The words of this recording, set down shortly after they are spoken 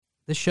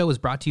This show is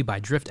brought to you by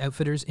Drift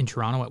Outfitters in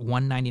Toronto at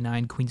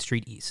 199 Queen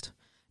Street East.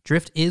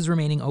 Drift is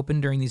remaining open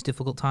during these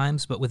difficult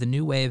times, but with a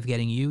new way of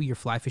getting you your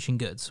fly fishing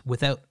goods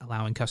without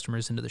allowing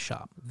customers into the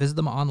shop. Visit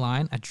them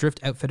online at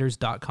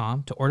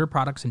driftoutfitters.com to order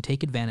products and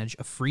take advantage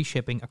of free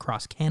shipping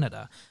across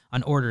Canada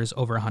on orders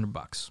over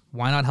 $100.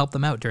 Why not help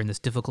them out during this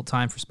difficult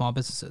time for small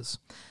businesses?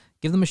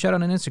 Give them a shout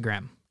out on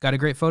Instagram. Got a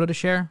great photo to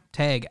share?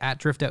 Tag at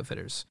Drift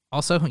Outfitters.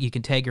 Also, you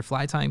can tag your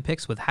fly tying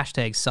pics with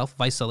hashtag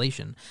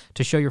self-isolation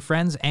to show your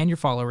friends and your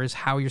followers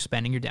how you're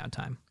spending your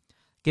downtime.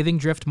 Giving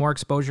Drift more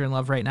exposure and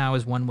love right now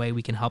is one way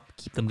we can help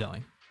keep them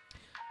going.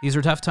 These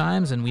are tough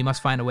times, and we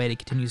must find a way to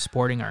continue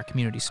supporting our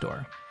community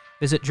store.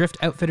 Visit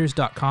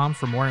driftoutfitters.com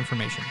for more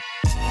information.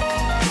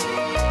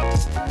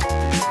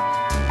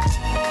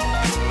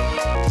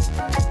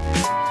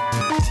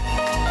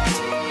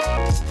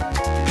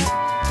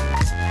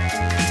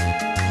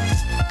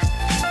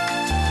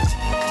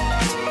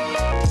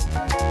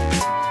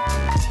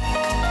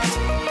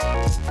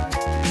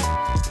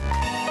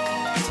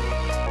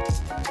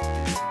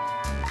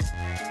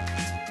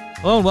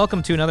 Hello and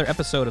welcome to another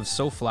episode of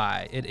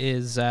SoFly. It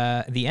is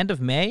the end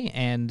of May,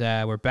 and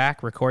we're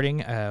back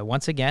recording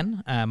once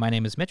again. My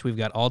name is Mitch. We've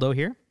got Aldo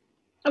here.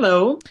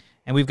 Hello.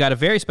 And we've got a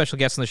very special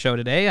guest on the show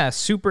today.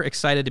 Super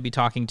excited to be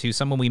talking to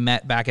someone we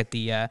met back at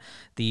the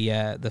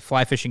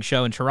fly fishing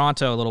show in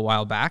Toronto a little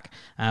while back.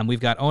 We've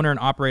got owner and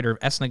operator of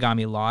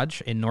Esnagami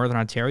Lodge in Northern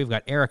Ontario. We've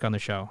got Eric on the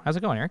show. How's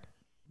it going, Eric?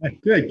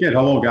 Good.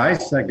 Hello,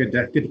 guys. Good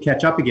to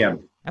catch up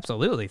again.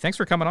 Absolutely. Thanks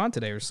for coming on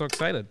today. We're so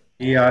excited.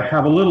 We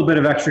have a little bit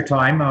of extra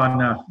time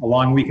on a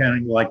long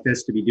weekend like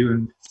this to be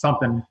doing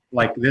something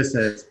like this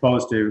as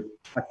opposed to,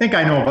 I think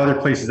I know of other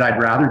places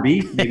I'd rather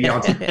be, maybe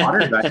on some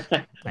water,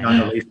 but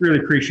nonetheless, really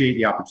appreciate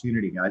the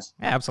opportunity, guys.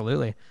 Yeah,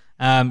 absolutely.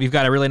 You've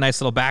got a really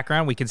nice little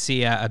background. We can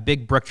see a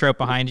big brook trout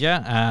behind you.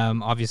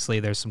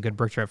 Obviously, there's some good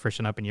brook trout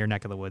fishing up in your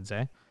neck of the woods,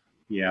 eh?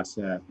 Yes,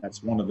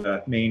 that's one of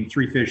the main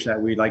three fish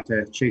that we like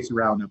to chase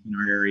around up in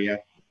our area.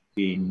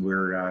 Being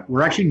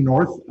we're actually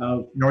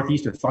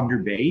northeast of Thunder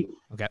Bay,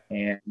 okay,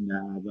 and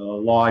the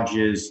lodge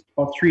is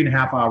about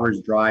 3.5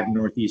 hours drive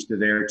northeast of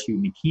there to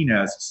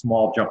Makina, a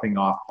small jumping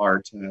off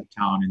part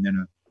town, and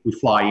then we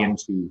fly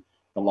into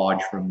the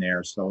lodge from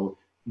there. So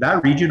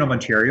that region of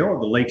Ontario,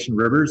 the lakes and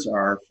rivers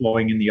are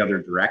flowing in the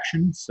other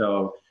direction.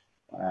 So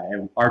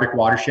Arctic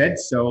watershed.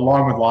 So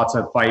along with lots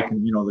of pike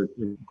and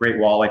the great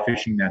walleye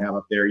fishing that have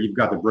up there, you've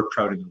got the brook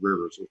trout in the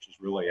rivers, which is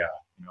really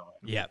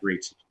a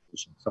great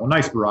situation. So a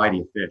nice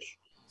variety of fish.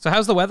 So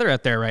how's the weather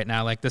out there right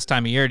now, like this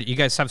time of year? Do you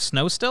guys have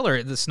snow still,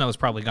 or the snow's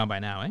probably gone by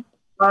now, eh?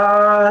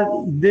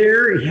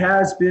 There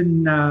has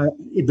been,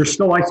 there's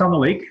still ice on the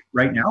lake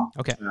right now.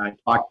 Okay.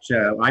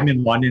 I'm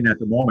in London at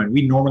the moment.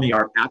 We normally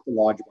are at the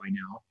lodge by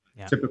now.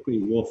 Yeah. Typically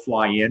we'll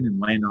fly in and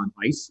land on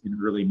ice in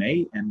early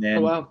May, and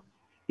then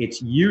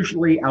it's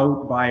usually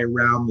out by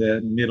around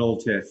the middle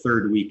to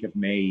third week of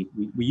May.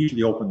 We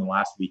usually open the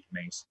last week of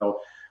May. So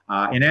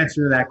in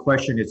answer to that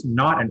question, it's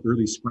not an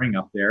early spring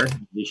up there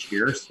this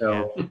year,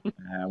 so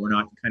we're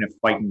not kind of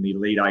fighting the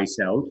late ice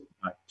out.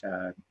 But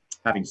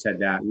having said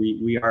that,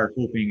 we are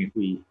hoping if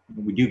we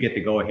do get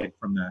the go-ahead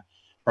from the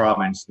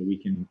province that we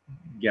can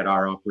get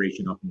our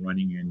operation up and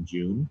running in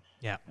June.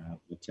 Yeah.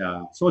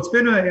 So it's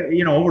been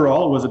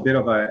overall it was a bit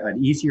of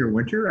an easier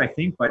winter, I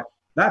think, but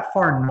that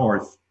far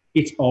north,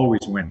 it's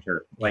always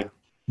winter.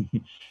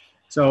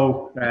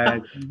 So,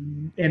 and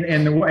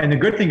the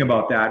good thing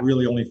about that,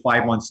 really only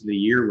 5 months of the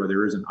year where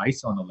there isn't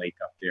ice on the lake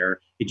up there,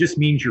 it just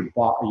means your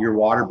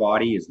water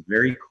body is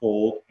very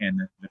cold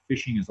and the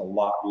fishing is a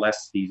lot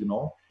less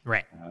seasonal.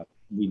 Right.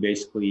 We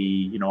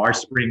basically, our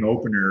spring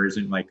opener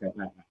isn't like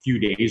a few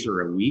days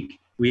or a week.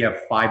 We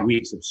have 5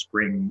 weeks of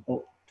spring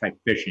type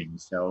fishing.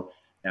 So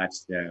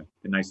that's the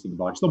nice thing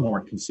about it. It's a little more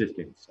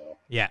consistent. So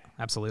yeah,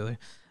 absolutely.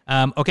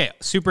 Okay,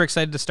 super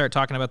excited to start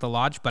talking about the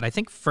lodge, but I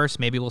think first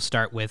maybe we'll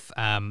start with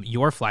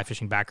your fly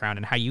fishing background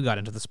and how you got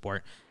into the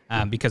sport.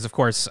 Because of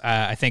course,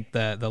 I think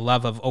the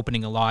love of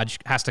opening a lodge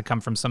has to come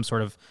from some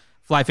sort of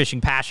fly fishing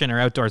passion or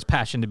outdoors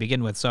passion to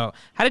begin with. So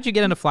how did you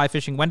get into fly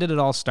fishing? When did it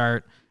all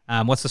start?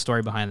 What's the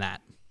story behind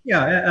that?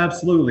 Yeah,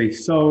 absolutely.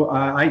 So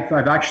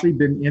I've actually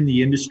been in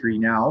the industry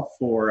now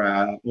for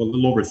a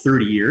little over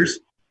 30 years.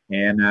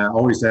 And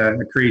always a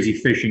crazy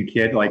fishing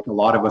kid, like a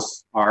lot of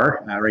us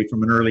are, right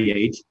from an early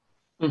age.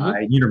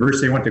 Mm-hmm. At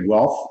university, I went to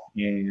Guelph,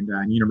 and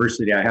in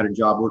university, I had a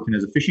job working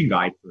as a fishing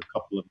guide for a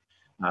couple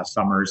of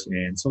summers.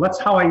 And so that's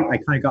how I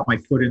kind of got my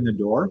foot in the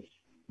door.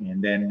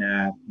 And then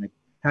I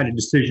had a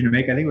decision to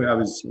make. I think I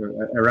was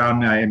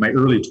around in my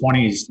early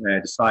 20s,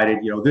 decided,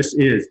 this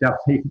is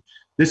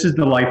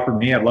the life for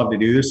me. I'd love to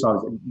do this. So I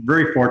was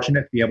very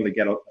fortunate to be able to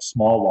get a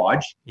small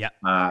lodge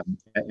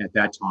at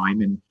that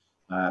time. And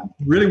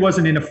really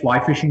wasn't into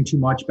fly fishing too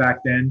much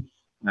back then.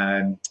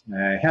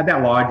 I had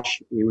that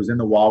lodge. It was in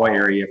the Wawa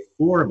area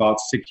for about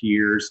 6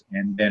 years,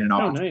 and then an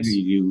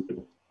opportunity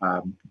to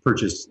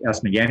purchase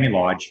Esnagami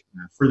Lodge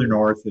further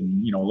north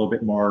and a little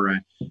bit more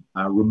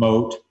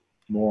remote,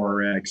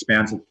 more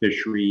expansive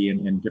fishery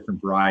and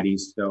different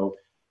varieties. So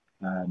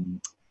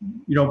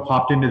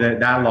popped into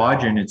that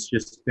lodge, and it's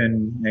just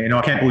been,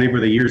 I can't believe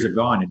where the years have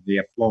gone. They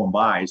have flown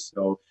by.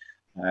 So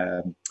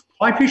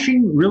fly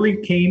fishing really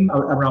came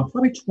around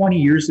probably 20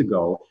 years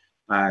ago.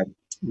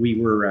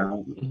 We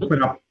were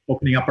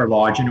opening up our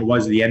lodge, and it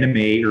was the end of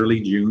May,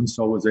 early June.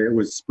 So it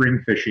was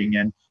spring fishing,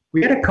 and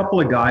we had a couple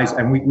of guys,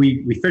 and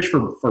we fish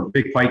for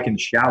big pike in the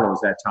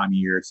shallows that time of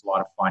year. It's a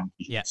lot of fun.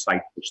 You can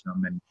sight fish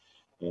them, and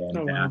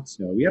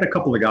so we had a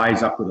couple of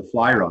guys up with a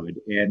fly rod,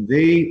 and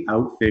they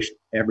outfished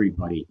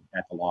everybody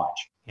at the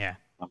lodge. Yeah,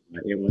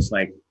 it was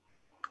like,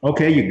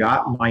 okay, you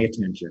got my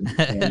attention.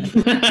 And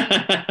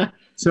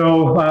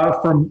so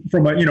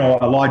from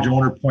a lodge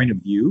owner point of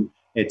view,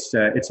 it's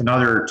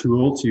another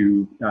tool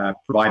to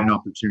provide an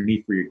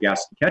opportunity for your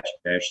guests to catch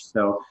fish.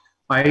 So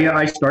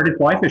I started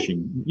fly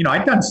fishing.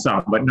 I'd done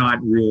some, but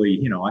not really.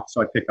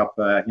 So I pick up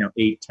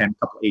 8-10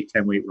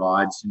 weight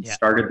rods, and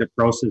started the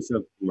process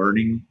of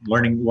learning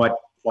what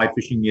fly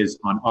fishing is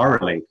on our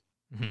lake.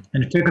 Mm-hmm.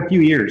 And it took a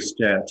few years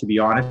to be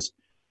honest.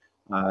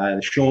 The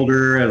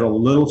shoulder is a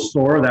little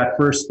sore that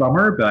first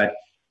summer, but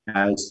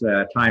as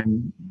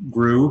time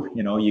grew,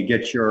 you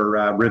get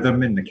your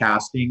rhythm in the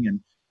casting. And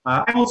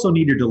I also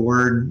needed to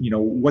learn,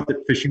 what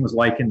the fishing was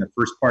like in the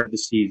first part of the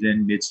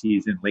season,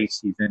 mid-season, late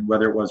season,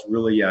 whether it was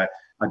really a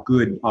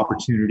good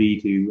opportunity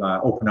to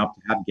open up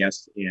to have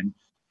guests in.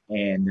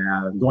 And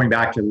going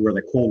back to where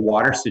the cold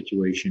water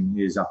situation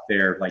is up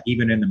there, like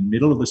even in the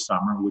middle of the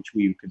summer, which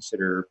we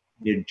consider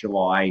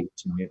mid-July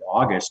to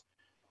mid-August,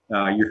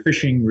 you're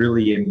fishing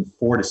really in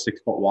 4 to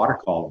 6 foot water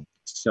column.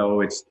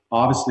 So it's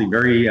obviously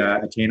very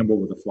attainable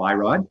with a fly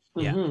rod.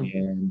 Yeah.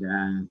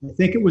 And I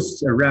think it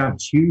was around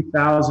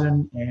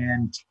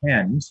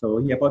 2010. So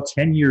about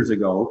 10 years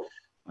ago,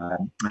 I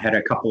had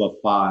a couple of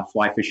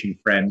fly fishing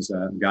friends,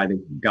 a guy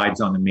that guides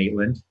on the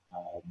Maitland.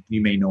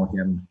 You may know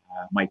him,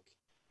 Mike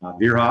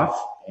Veerhoff,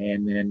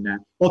 and then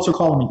also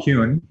Colin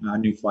McEwen,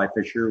 new fly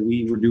fisher.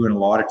 We were doing a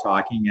lot of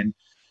talking, and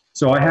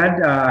so I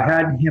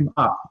had him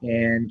up,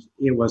 and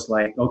it was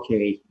like,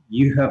 okay,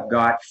 you have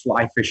got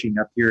fly fishing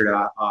up here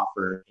to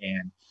offer.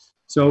 And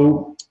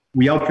so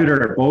we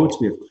outfitted our boats.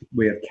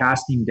 We have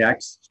casting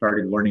decks.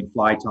 Started learning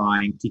fly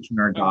tying, teaching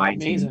our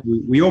guides.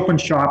 We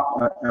opened shop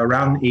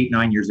around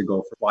 8-9 years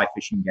ago for fly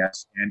fishing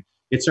guests, and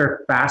it's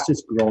our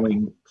fastest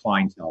growing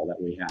clientele that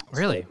we have.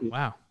 Really?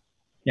 Wow.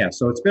 Yeah,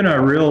 so it's been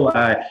a real,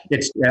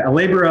 it's a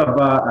labor of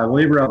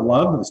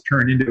love. It's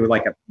turned into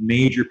like a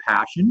major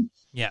passion.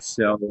 Yeah.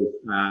 So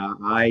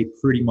I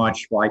pretty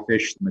much fly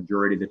fish the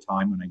majority of the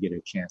time when I get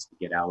a chance to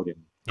get out. And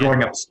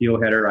growing up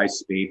steelheader, I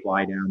spay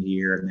fly down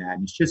here and that.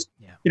 And it's just,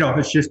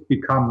 it's just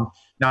become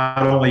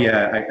not only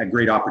a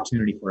great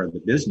opportunity for the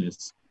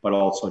business, but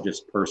also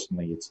just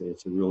personally, it's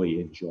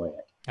really enjoy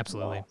it.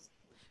 Absolutely. Wow.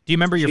 Do you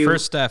remember your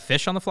first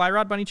fish on the fly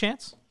rod by any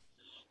chance?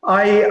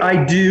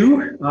 I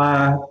do.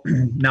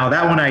 Now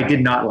that one I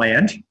did not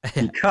land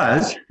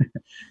because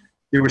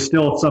there was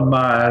still some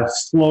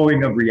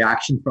slowing of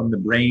reaction from the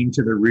brain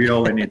to the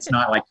reel, and it's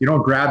not like you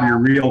don't grab your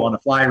reel on a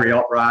fly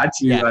reel rod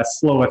to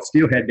slow a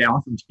steelhead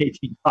down from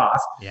taking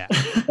off. Yeah.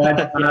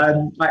 But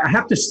I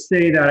have to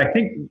say that I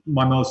think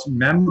my most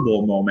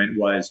memorable moment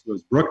was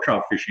brook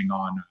trout fishing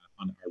on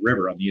a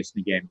river, on the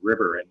Isnagam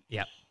River, and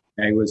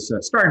I was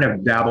starting to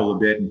dabble a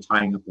bit and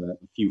tying up a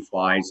few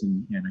flies,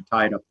 and I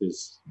tied up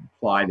this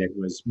fly that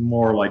was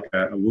more like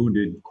a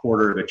wounded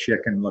quarter of a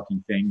chicken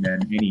looking thing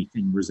than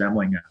anything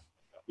resembling a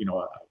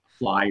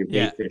fly or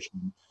bait fish.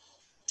 And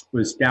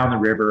was down the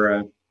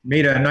river,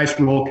 made a nice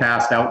roll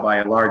cast out by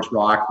a large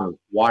rock. The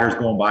water's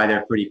going by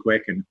there pretty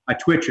quick, and a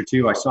twitch or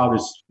two, I saw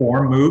this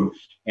form move,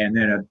 and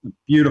then a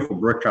beautiful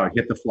brook trout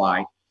hit the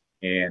fly.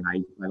 And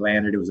I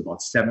landed. It was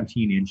about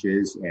 17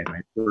 inches, and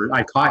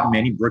I caught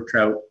many brook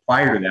trout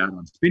prior to that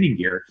on spinning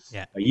gear.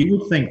 Yeah. You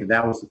would think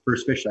that was the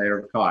first fish I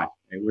ever caught.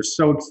 It was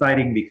so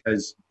exciting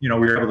because we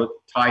were able to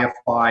tie a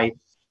fly,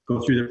 go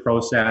through the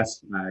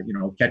process,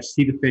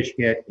 see the fish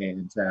hit,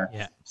 and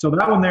so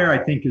that one there I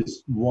think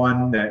is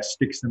one that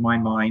sticks in my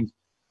mind.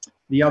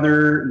 The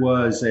other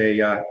was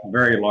a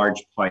very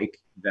large pike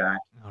that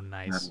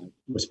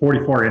was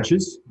 44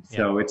 inches.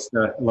 So it's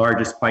the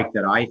largest pike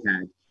that I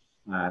had.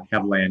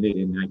 Have landed,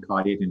 and I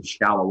caught it in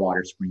shallow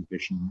water spring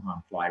fishing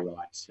on fly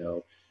rod.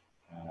 So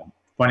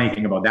funny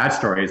thing about that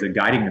story is that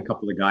guiding a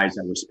couple of guys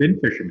that were spin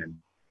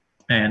fishermen,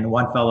 and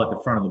one fellow at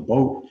the front of the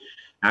boat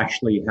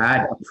actually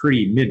had a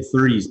pretty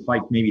mid-30s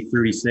pike, maybe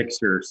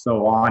 36 or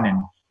so on,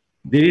 and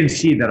they didn't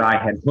see that I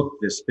had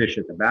hooked this fish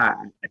at the back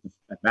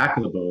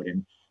of the boat.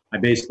 And I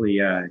basically,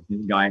 the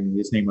guy,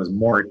 his name was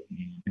Mort,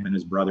 and him and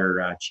his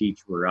brother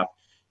Cheech were up.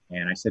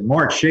 And I said,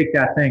 Mort, shake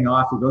that thing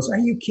off. He goes, are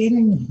you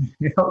kidding?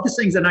 This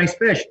thing's a nice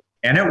fish.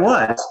 And it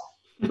was.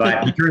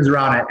 But he turns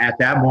around at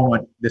that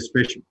moment, this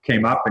fish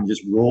came up and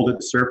just rolled at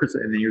the surface.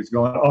 And then he was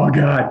going, oh,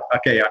 God,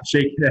 okay, I'm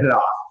shaking it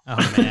off.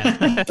 Oh,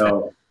 man.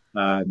 So,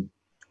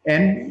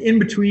 and in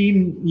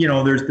between,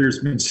 there's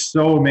been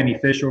so many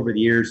fish over the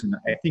years. And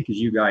I think, as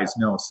you guys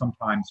know,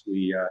 sometimes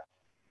we,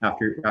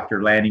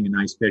 after landing a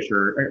nice fish,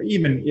 or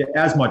even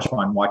as much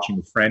fun watching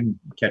a friend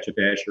catch a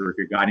fish, or if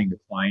you're guiding the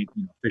client,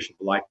 fish of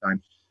a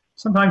lifetime,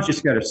 sometimes you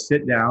just got to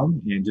sit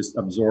down and just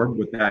absorb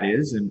what that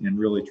is and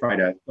really try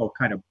to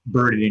kind of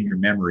burn it in your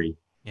memory.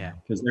 Yeah.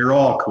 Because they're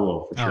all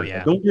cool for sure. Oh,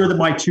 yeah. Those are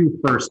my two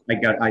first,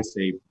 I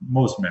say,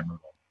 most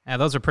memorable. Yeah,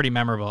 those are pretty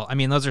memorable. I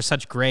mean, those are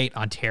such great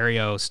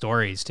Ontario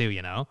stories too,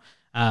 you know?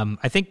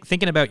 I think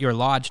thinking about your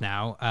lodge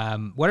now,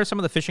 what are some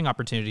of the fishing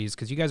opportunities?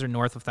 Because you guys are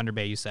north of Thunder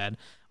Bay, you said.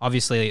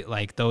 Obviously,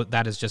 like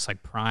that is just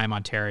like prime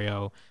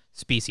Ontario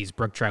species,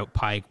 brook trout,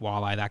 pike,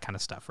 walleye, that kind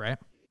of stuff, right?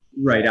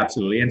 Right,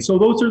 absolutely. And so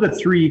those are the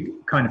three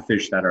kind of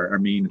fish that are our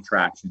main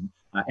attraction.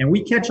 And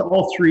we catch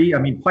all three. I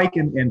mean, pike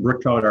and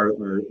brook trout are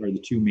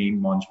the two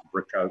main ones for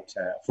brook trout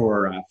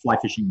for fly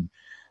fishing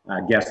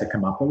guests that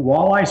come up. But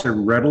walleyes are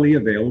readily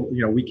available.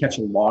 You know, we catch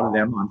a lot of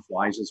them on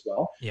flies as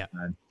well. Yeah.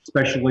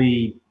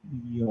 Especially,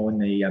 you know, in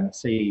the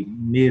say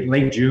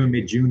late June,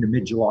 mid June to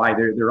mid July,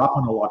 they're up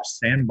on a lot of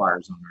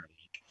sandbars on our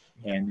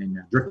lake, and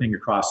then drifting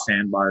across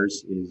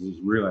sandbars is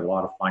really a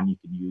lot of fun. You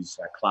can use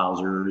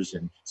clousers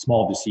and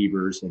small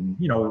deceivers, and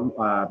you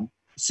know,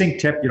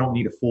 sink tip. You don't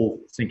need a full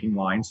sinking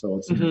line, so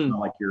it's not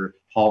like you're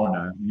hauling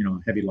a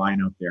heavy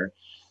line out there.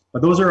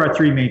 But those are our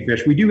three main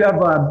fish. We do have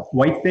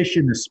whitefish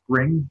in the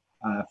spring.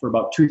 For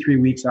about 2-3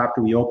 weeks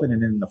after we open,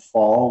 and in the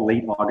fall,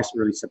 late August,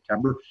 early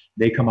September,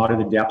 they come out of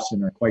the depths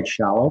and are quite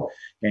shallow.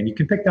 And you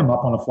can pick them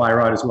up on a fly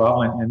rod as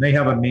well, and they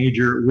have a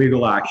major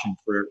wiggle action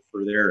for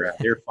their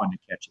fun to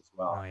catch as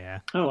well. Oh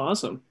yeah. Oh,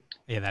 awesome.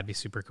 Yeah, that'd be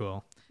super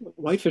cool.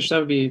 Whitefish,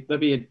 that'd be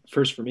a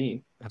first for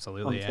me.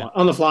 Absolutely,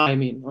 on the fly. On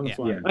the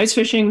fly. Yeah. Ice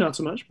fishing, not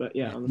so much, but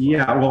yeah. On the fly.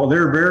 Yeah, well,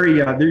 they're very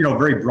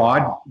very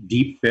broad,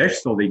 deep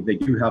fish, so they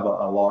do have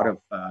a lot of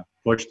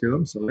push to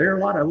them. So they're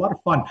a lot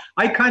of fun.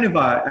 I kind of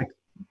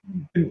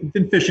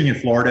been fishing in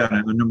Florida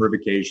on a number of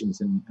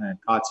occasions and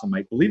caught some,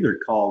 I believe they're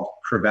called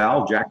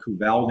crevalle, Jack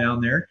crevalle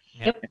down there.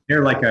 Yep.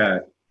 They're like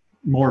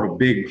more of a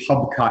big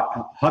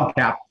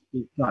hubcap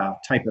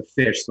type of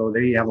fish, so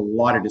they have a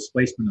lot of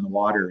displacement in the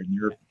water, and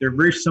they're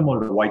very similar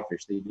to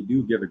whitefish. They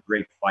do give a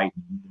great fight,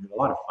 and they're a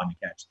lot of fun to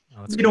catch.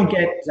 You don't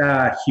get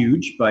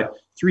huge, but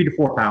 3 to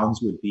 4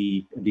 pounds would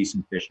be a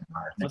decent fish in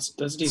our. That's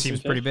decent. Seems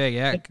fish. pretty big,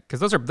 yeah. Because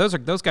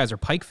those guys are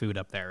pike food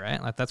up there, right?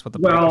 Like that's what the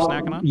pike are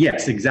snacking on.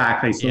 Yes,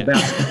 exactly. So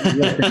that's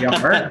what they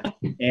are,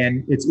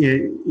 and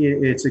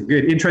it's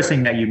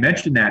interesting that you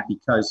mentioned that,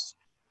 because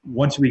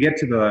once we get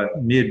to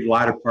the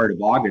latter part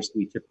of August,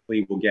 we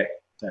typically will get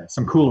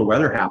some cooler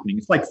weather happening.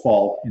 It's like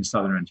fall in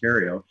southern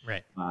Ontario.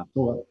 Right.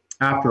 So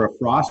after a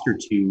frost or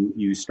two,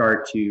 you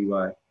start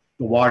to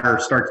cool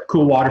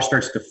water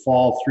starts to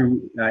fall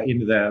through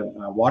into the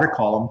water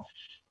column.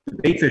 The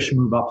bait fish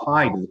move up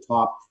high to the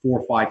top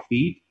 4 or 5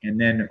 feet, and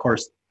then of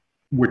course,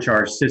 which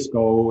are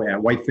cisco,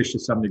 whitefish to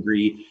some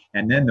degree,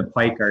 and then the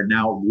pike are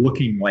now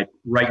looking like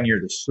right near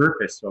the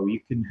surface. So you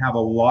can have a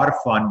lot of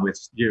fun with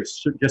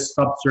just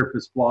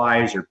subsurface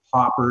flies or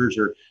poppers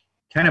or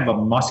kind of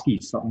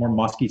more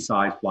musky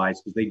sized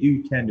flies, because they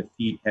do tend to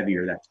feed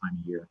heavier that time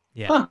of year.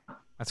 Yeah,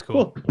 that's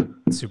cool.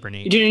 Super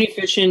neat. You did any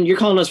fishing? You're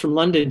calling us from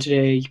London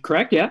today,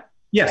 correct? Yeah.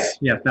 Yes,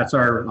 that's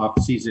our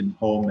off-season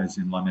home is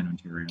in London,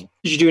 Ontario.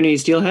 Did you do any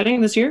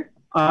steelheading this year?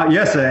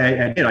 Yes,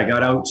 I did. I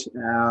got out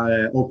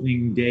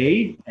opening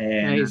day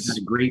and Nice. had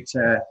a great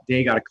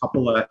day. Got a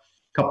couple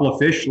of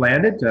fish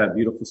landed.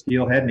 Beautiful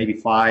steelhead, maybe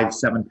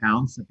 5-7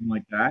 pounds, something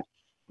like that.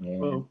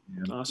 And,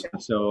 awesome.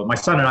 So my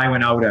son and I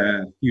went out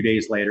a few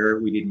days later.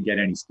 We didn't get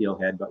any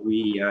steelhead, but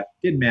we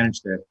did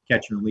manage to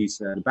catch and release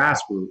the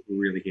bass. We're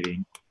really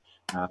hitting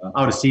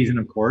out of season,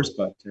 of course,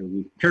 but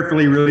we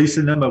carefully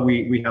releasing them. But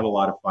we had a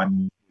lot of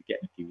fun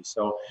getting a few.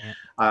 So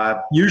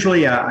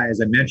usually,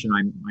 as I mentioned,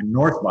 I'm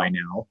north by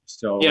now,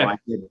 so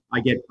I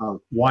get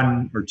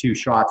 1 or 2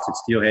 shots at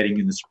steelheading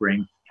in the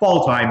spring.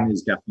 Fall time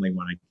is definitely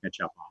when I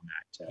catch up on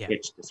that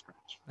itch to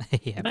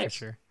scratch. Yeah, nice. For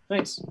sure.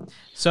 Nice.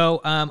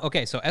 So,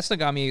 so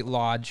Esnagami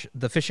Lodge,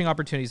 the fishing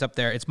opportunities up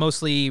there, it's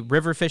mostly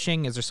river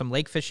fishing. Is there some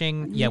lake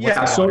fishing?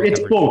 So it's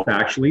both,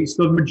 actually.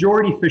 So the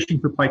majority fishing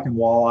for pike and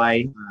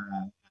walleye,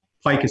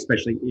 pike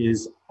especially,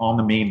 is on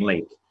the main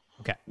lake.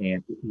 Okay.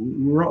 And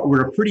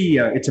we're a pretty,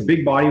 it's a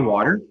big body of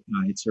water.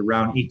 It's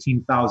around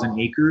 18,000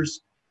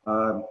 acres.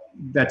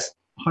 That's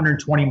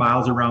 120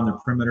 miles around the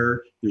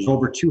perimeter. There's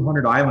over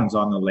 200 islands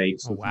on the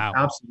lake. So it's an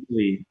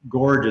absolutely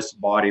gorgeous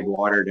body of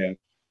water to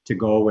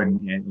go and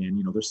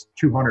there's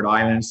 200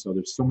 islands, so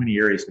there's so many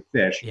areas to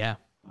fish. Yeah.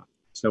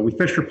 So we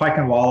fish for pike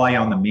and walleye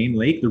on the main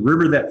lake. The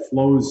river that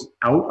flows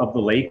out of the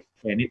lake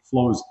and it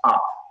flows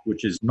up,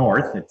 which is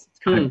north. It's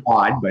kind of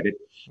odd, but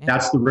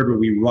that's the river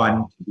we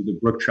run to do the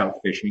brook trout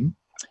fishing.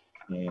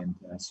 And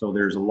so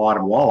there's a lot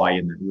of walleye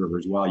in that river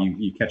as well.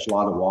 You catch a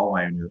lot of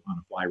walleye on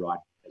a fly rod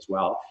as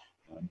well.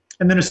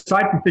 And then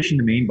aside from fishing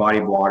the main body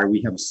of water,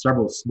 we have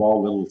several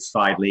small little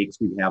side lakes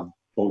we have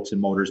boats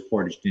and motors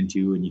portaged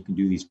into, and you can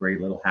do these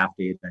great little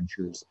half-day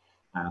adventures.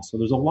 So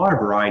there's a lot of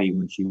variety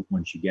once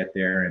you get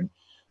there. And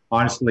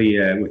honestly,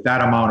 with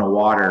that amount of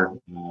water,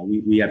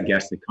 we have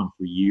guests that come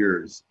for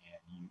years,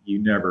 and you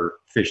never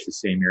fish the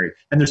same area.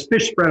 And there's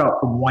fish spread out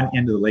from one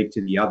end of the lake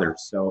to the other.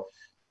 So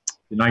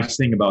the nice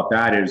thing about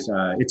that is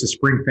it's a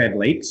spring-fed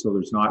lake, so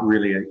there's not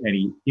really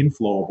any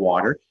inflow of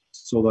water.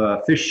 So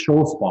the fish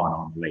shoal spawn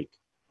on the lake.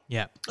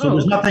 Yeah. So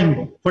there's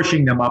nothing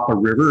pushing them up a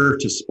river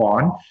to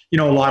spawn. You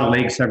know, a lot of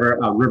lakes have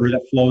a river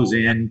that flows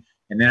in,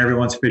 and then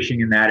everyone's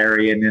fishing in that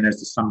area. And then as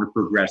the summer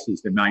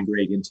progresses, they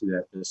migrate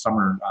into the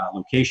summer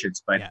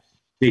locations. But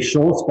they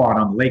shoal spawn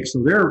on the lake.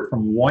 So they're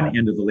from one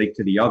end of the lake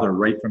to the other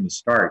right from the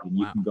start. And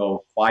you can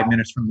go 5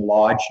 minutes from the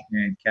lodge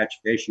and catch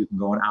fish. You can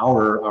go an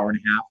hour, hour and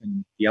a half,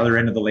 and the other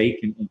end of the lake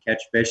and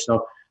catch fish.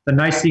 So the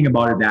nice thing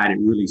about it that it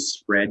really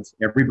spreads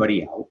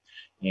everybody out.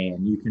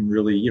 And you can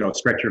really, you know,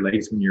 stretch your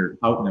legs when you're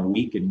out in a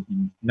week and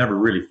never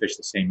really fish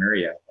the same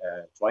area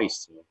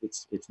twice. So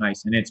it's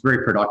nice. And it's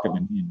very productive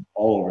in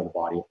all over the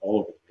body, all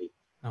over the lake.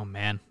 Oh,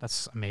 man,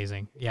 that's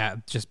amazing. Yeah,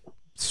 just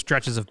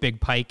stretches of big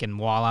pike and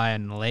walleye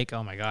in the lake.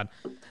 Oh, my God.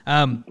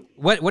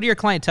 What are your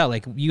clientele?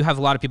 Like, you have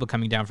a lot of people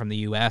coming down from the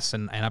U.S.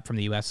 and up from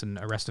the U.S. and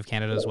the rest of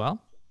Canada as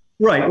well?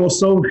 Right. Well,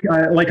 so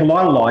like a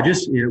lot of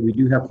lodges, you know, we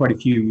do have quite a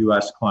few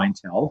U.S.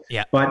 clientele.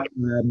 Yeah. But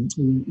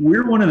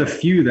we're one of the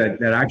few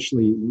that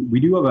actually we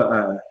do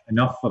have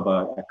enough of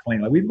a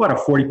clientele. We've about a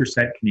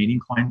 40%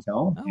 Canadian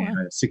clientele and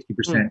a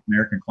 60%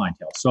 American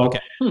clientele. So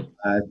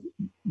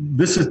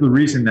this is the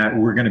reason that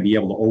we're going to be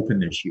able to open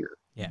this year.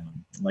 Yeah.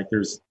 Like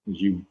there's,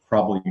 as you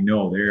probably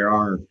know, there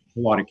are a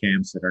lot of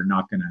camps that are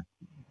not going to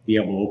be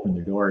able to open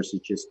their doors.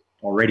 It's just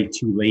already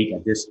too late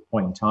at this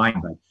point in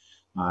time. But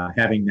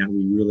having that,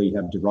 we really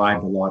have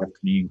derived a lot of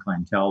Canadian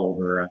clientele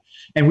over,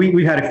 and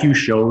we had a few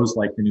shows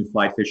like the new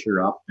Fly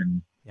Fisher Up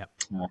and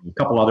a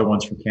couple other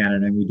ones from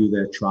Canada, and we do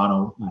the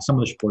Toronto, some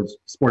of the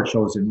sports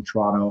shows in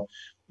Toronto.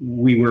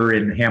 We were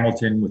in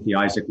Hamilton with the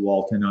Isaac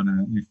Walton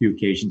on a few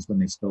occasions when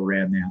they still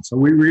ran that. So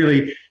we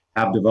really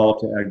have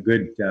developed a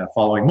good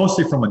following,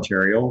 mostly from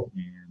Ontario,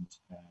 and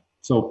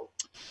so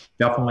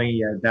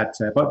definitely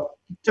that's. But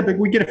typically,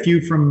 we get a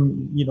few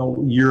from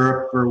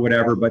Europe or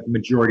whatever, but the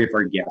majority of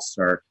our guests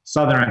are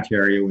Southern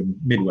Ontario and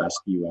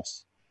Midwest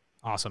U.S.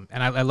 Awesome,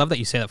 and I love that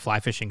you say that fly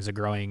fishing is a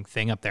growing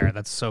thing up there.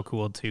 That's so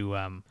cool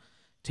to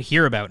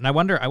hear about. And I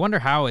wonder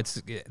how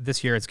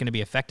this year it's going to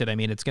be affected. I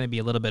mean, it's going to be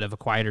a little bit of a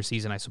quieter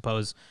season, I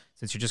suppose,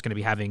 since you're just going to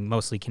be having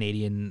mostly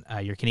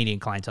your Canadian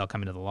clientele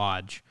coming to the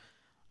lodge.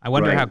 I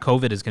wonder how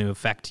COVID is going to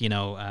affect.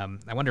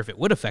 I wonder if it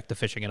would affect the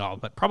fishing at all,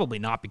 but probably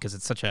not, because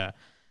it's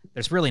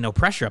there's really no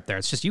pressure up there.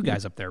 It's just you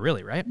guys up there,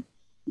 really, right?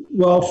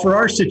 Well, for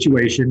our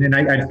situation, and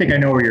I think I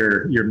know what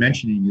you're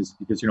mentioning is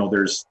because,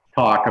 there's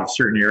talk of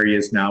certain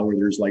areas now where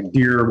there's like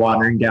deer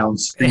wandering down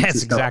streets.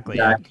 Yes, exactly.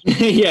 Like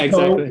yeah,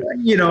 exactly.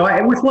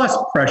 So, with less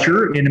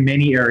pressure in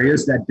many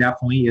areas, that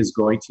definitely is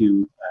going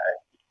to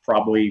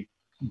probably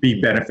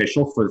be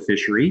beneficial for the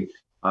fishery.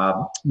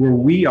 Where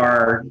we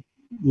are,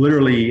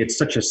 literally, it's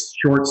such a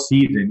short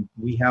season.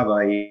 We have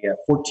a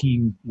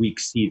 14-week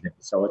season,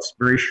 so it's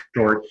very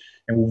short,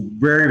 and we're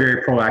very,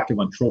 very proactive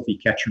on trophy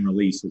catch and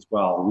release as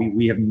well.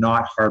 We have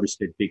not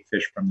harvested big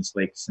fish from this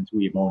lake since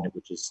we have owned it,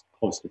 which is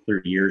close to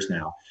 30 years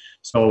now.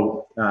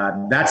 So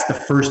that's the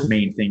first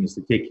main thing, is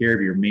to take care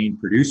of your main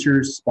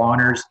producers,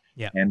 spawners,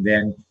 and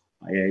then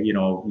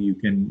you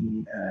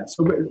can.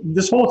 So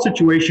this whole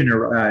situation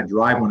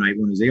drive when I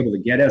was able to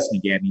get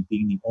Esnagami,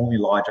 being the only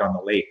lodge on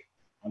the lake,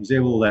 I was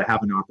able to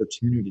have an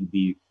opportunity to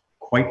be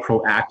quite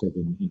proactive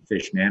in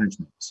fish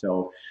management.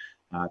 So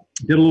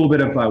did a little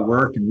bit of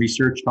work and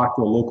research, talked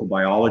to a local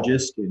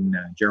biologist in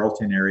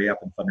Geraldton area, up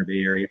in Thunder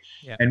Bay area.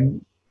 Yeah.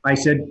 And I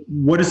said,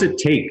 what does it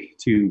take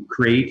to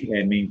create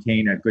and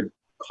maintain a good,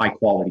 high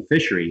quality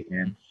fishery?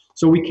 And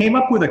so we came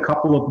up with a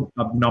couple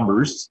of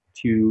numbers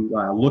to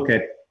look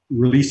at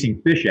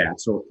releasing fish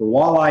at. So for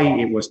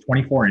walleye, it was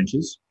 24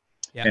 inches.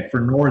 Yeah. And for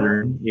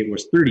northern, it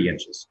was 30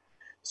 inches.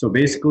 So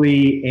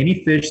basically,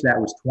 any fish that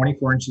was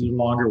 24 inches or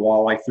longer,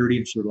 walleye, 30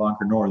 inches or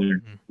longer,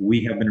 northern,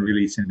 we have been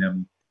releasing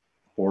them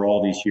for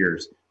all these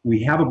years.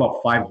 We have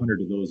about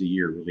 500 of those a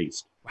year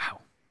released. Wow.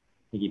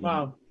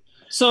 Wow.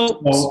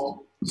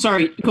 So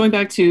sorry, going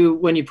back to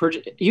when you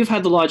purchased, you've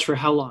had the lodge for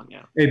how long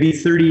now? It'd be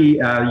 30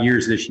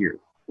 years this year.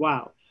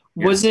 Wow.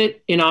 Yeah. Was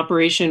it in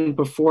operation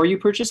before you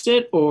purchased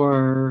it,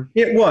 or?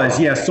 It was,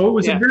 yes. So it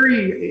was a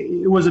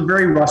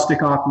very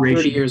rustic operation.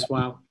 30 years,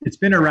 wow. It's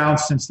been around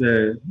since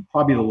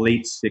probably the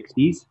late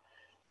 60s.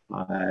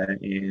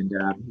 And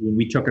when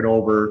we took it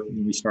over,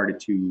 we started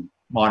to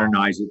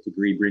modernize it,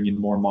 bring in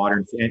more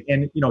modern.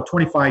 And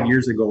 25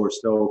 years ago or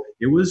so,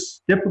 it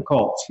was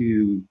difficult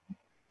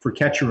for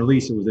catch and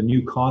release. It was a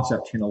new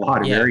concept in a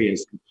lot of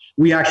areas.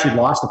 We actually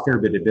lost a fair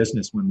bit of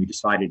business when we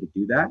decided to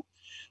do that.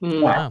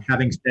 But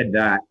having said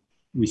that,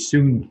 we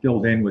soon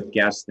filled in with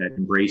guests that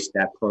embraced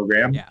that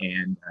program. Yeah.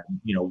 And,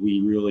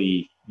 we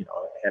really,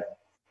 had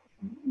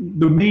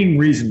the main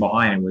reason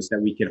behind it was that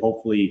we could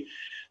hopefully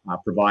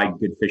provide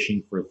good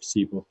fishing for the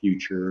foreseeable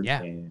future.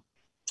 Yeah. And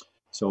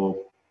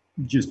so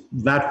just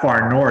that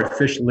far north,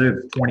 fish live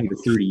 20 to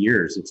 30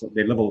 years.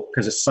 They live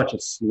because it's such a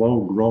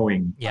slow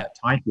growing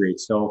time period.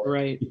 So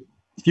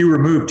if you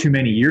remove too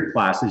many year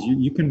classes,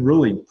 you can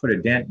really put a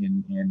dent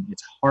in, and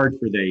it's hard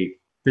for the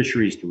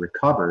fisheries to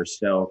recover.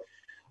 So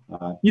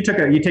you take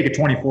a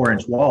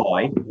 24-inch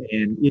walleye,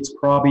 and it's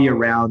probably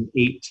around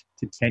 8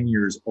 to 10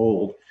 years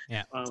old.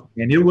 Yeah. Wow.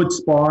 And it would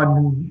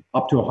spawn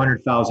up to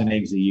 100,000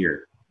 eggs a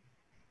year.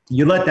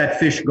 you let that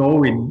fish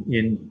go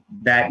in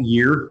that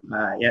year,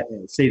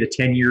 say the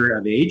 10 year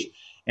of age,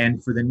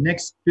 and for the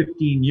next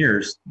 15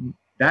 years,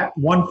 that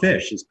one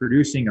fish is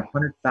producing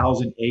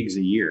 100,000 eggs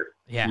a year,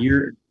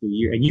 year to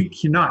year, and you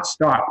cannot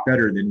stock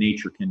better than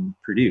nature can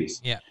produce.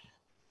 Yeah.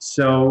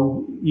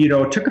 So,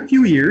 it took a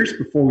few years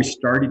before we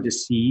started to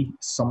see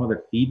some of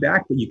the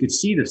feedback, but you could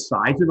see the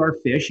size of our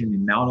fish and the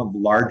amount of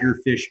larger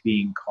fish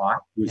being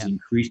caught was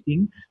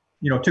increasing.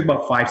 It took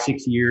about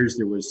 5-6 years.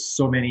 There was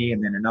so many,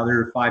 and then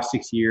another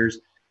 5-6 years.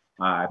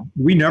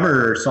 We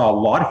never saw a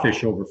lot of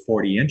fish over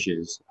 40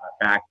 inches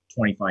back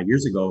 25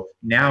 years ago.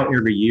 Now,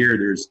 every year,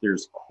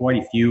 there's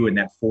quite a few in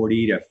that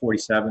 40 to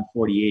 47,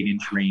 48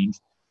 inch range.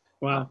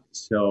 Wow.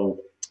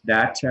 So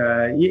that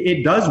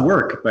it does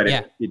work, but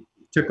it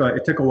took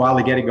a while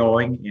to get it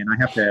going, and I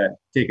have to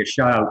take a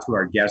shout out to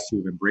our guests who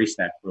have embraced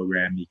that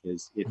program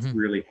because it's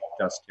really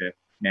helped us to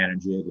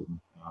manage it.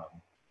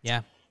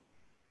 And,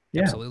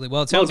 absolutely.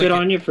 Well, it sounds good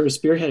like on you for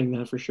spearheading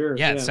that for sure.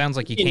 Yeah, it sounds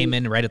like you came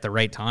in right at the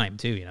right time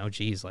too.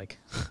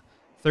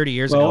 30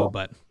 years ago,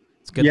 but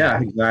it's good.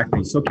 Yeah,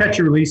 exactly. So catch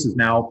and release is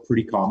now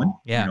pretty common.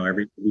 Yeah,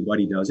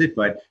 everybody does it,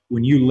 but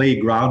when you lay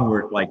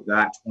groundwork like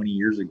that 20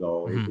 years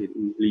ago, it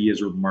really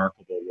is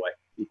remarkable what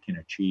it can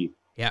achieve.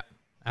 Yeah,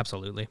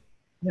 absolutely.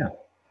 Yeah.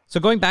 So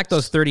going back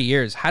those 30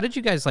 years, how did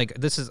you guys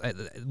this is,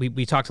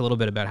 we talked a little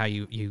bit about how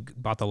you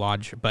bought the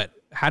lodge, but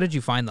how did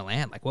you find the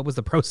land? What was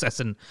the process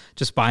in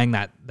just buying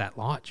that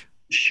lodge?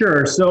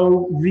 Sure.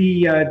 So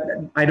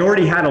I'd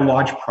already had a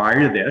lodge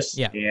prior to this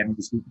and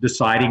was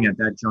deciding at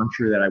that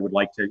juncture that I would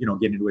like to,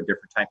 get into a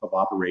different type of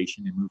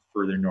operation and move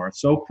further north.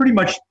 So pretty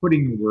much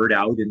putting the word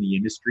out in the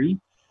industry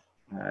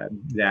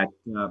that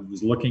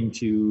was looking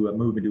to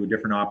move into a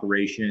different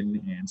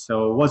operation. And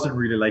so it wasn't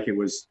really like it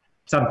was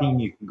something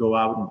you can go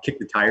out and kick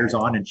the tires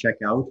on and check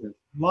out.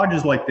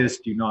 Lodges like this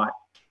do not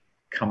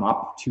come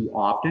up too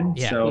often.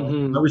 Yeah. So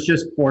I was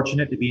just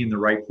fortunate to be in the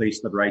right place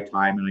at the right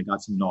time, and I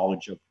got some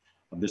knowledge of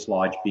this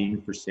lodge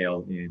being for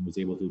sale and was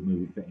able to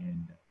move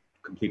and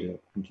complete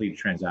a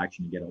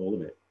transaction and get a hold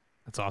of it.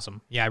 That's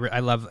awesome. Yeah, I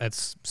love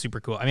that's super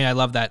cool. I mean, I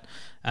love that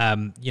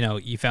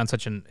you found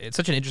it's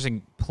such an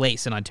interesting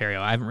place in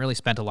Ontario. I haven't really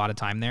spent a lot of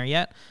time there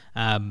yet.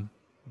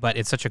 But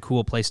it's such a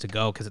cool place to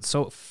go because it's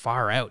so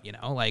far out,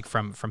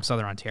 from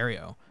Southern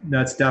Ontario.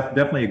 That's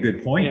definitely a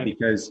good point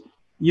because,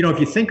 if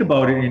you think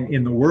about it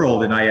in the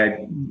world, and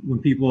when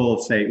people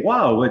say,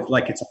 wow,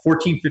 it's a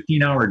 14,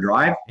 15-hour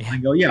drive, I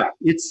go, yeah,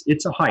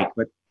 it's a hike.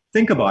 But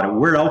think about it.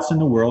 Where else in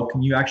the world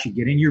can you actually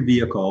get in your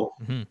vehicle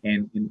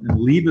and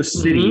leave a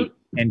city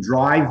and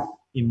drive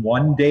in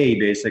one day,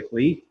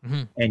 basically,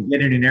 and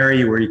get in an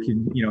area where you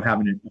can, have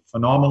a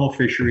phenomenal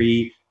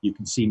fishery. You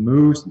can see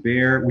moose,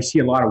 bear. We see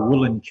a lot of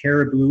woodland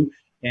caribou.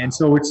 And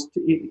so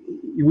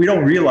we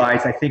don't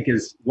realize, I think,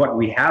 is what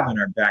we have in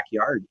our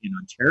backyard in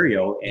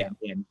Ontario.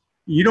 And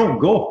you don't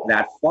go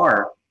that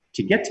far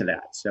to get to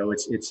that. So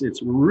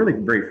it's really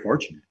very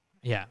fortunate.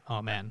 Yeah.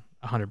 Oh man,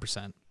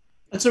 100%.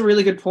 That's a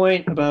really good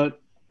point about,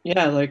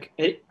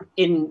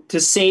 to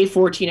say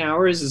 14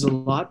 hours is a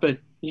lot, but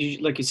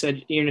like you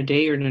said, in a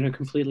day, you're in a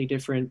completely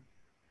different,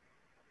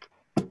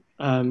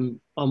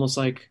 almost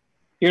like,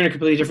 you're in a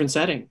completely different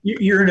setting.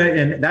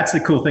 And that's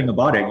the cool thing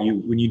about it.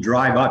 When you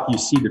drive up, you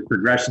see the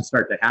progression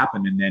start to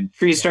happen, and then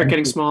trees start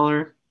getting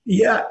smaller.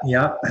 Yeah,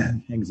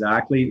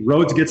 exactly.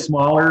 Roads get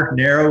smaller,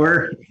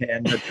 narrower,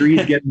 and the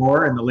trees get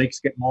more, and the lakes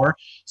get more.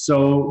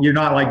 So you're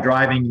not like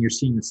driving and you're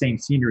seeing the same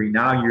scenery.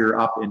 Now you're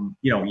up, and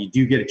you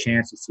do get a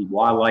chance to see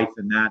wildlife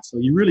and that. So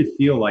you really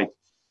feel like,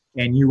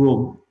 and you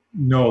will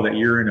know that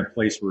you're in a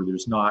place where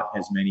there's not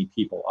as many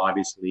people,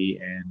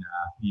 obviously,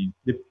 and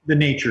the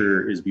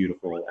nature is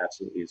beautiful,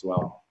 absolutely, as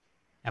well.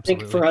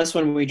 Absolutely. I think for us,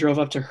 when we drove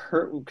up to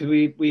Hearst, because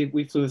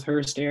we flew with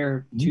Hearst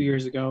Air 2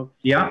 years ago.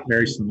 Yeah,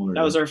 very similar.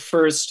 That was our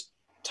first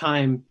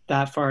time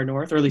that far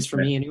north, or at least for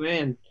me anyway.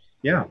 And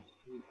yeah,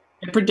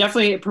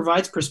 it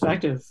provides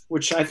perspective,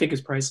 which I think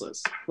is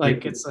priceless.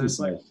 It's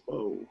like,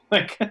 whoa,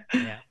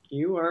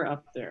 you are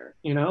up there,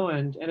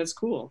 and it's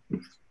cool.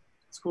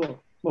 It's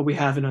cool what we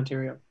have in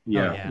Ontario.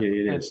 Yeah,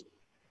 it is.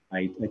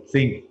 I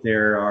think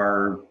there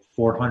are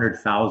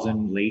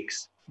 400,000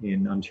 lakes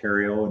in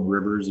Ontario and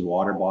rivers,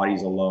 water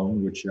bodies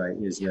alone, which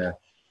is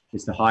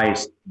the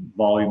highest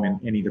volume in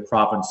any of the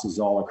provinces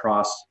all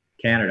across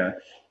Canada.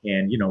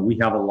 And, we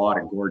have a lot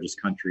of gorgeous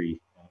country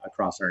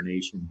across our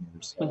nation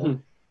here. So,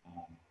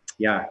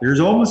 there's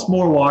almost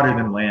more water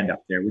than land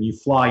up there. When you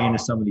fly into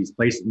some of these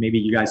places, maybe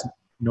you guys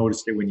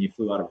noticed it when you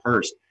flew out of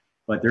Hearst,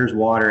 but there's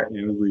water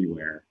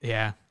everywhere.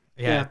 Yeah.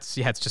 It's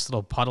just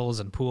little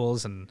puddles and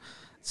pools and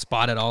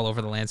spotted all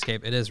over the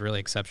landscape. It is really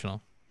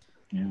exceptional.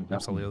 Yeah,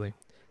 absolutely.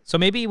 So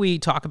maybe we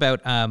talk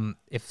about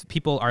if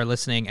people are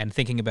listening and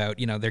thinking about,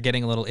 they're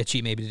getting a little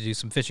itchy maybe to do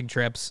some fishing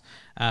trips.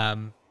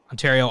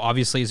 Ontario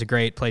obviously is a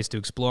great place to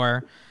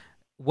explore.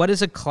 What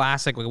is a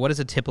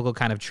typical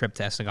kind of trip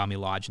to Esnagami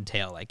Lodge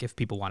entail? Like if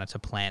people wanted to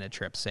plan a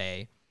trip,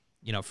 say,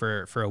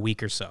 for a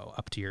week or so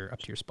up to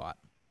your spot.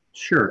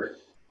 Sure.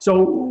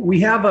 So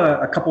we have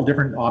a couple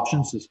different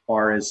options as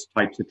far as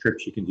types of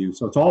trips you can do.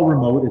 So it's all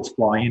remote. It's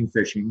fly-in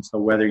fishing. So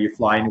whether you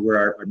fly into where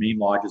our main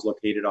lodge is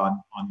located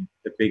on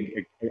the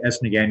big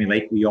Esnagami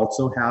Lake, we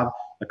also have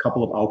a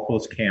couple of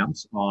outpost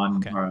camps on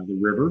the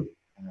river.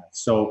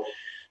 So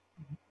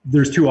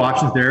there's two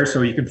options there.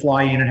 So you can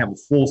fly in and have a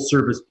full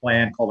service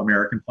plan called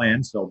American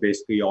Plan. So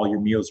basically all your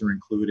meals are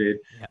included,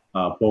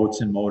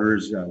 boats and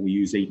motors. We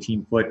use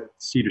 18-foot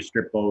cedar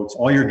strip boats.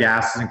 All your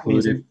gas is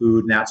included,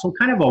 food and that. So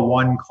kind of a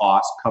one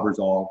cost covers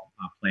all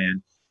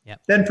plan.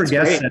 Then for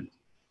guests,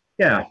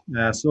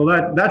 so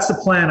that's the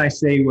plan I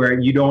say where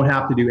you don't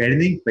have to do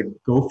anything but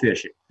go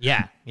fishing.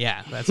 Yeah.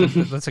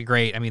 That's a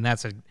great. I mean,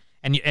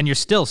 and you're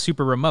still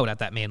super remote at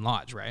that main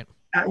lodge, right?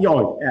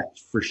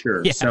 For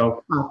sure. Yeah.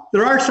 So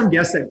there are some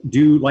guests that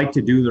do like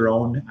to do their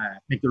own,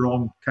 make their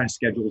own kind of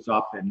schedules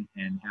up and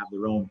have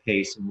their own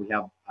pace. And we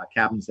have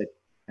cabins that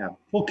have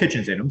full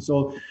kitchens in them.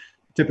 So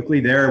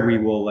typically there we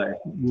will,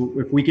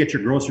 if we get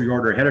your grocery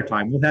order ahead of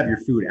time, we'll have your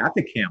food at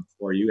the camp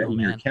for you in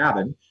your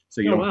cabin.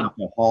 So you don't have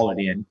to haul it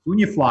in. When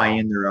you fly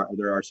in,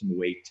 there are some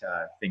weight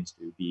things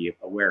to be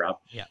aware of.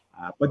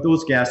 But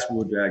those guests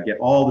would get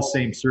all the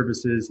same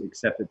services,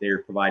 except that they're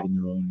providing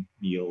their own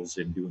meals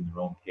and doing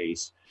their own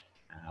pace.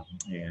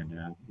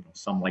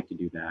 Some like to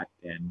do that.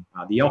 And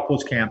the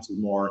outpost camps is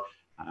more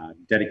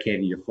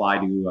dedicated. You fly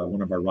to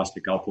one of our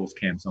rustic outpost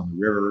camps on the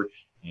river,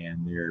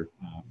 and they're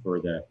for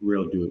the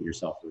real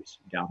do-it-yourselfers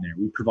down there.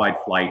 We provide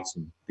flights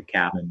and the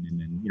cabin, and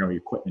then your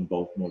equipment,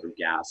 both motor,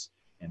 gas,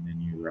 and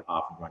then you're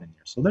off and running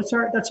there. So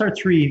that's our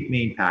three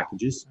main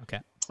packages. Okay.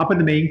 Up in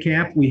the main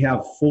camp, we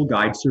have full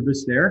guide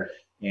service there,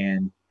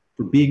 and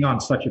for being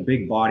on such a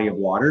big body of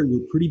water,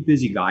 we're pretty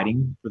busy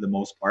guiding for the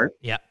most part.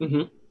 Yeah.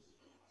 Mm-hmm.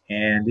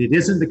 And it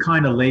isn't the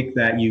kind of lake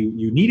that you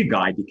need a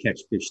guide to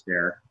catch fish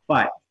there,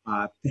 but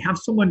to have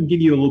someone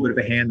give you a little bit of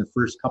a hand the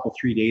first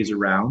 3 days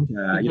around,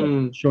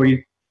 show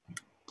you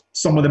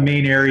some of the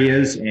main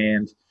areas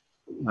and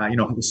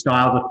the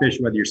style of fish,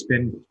 whether you're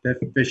spin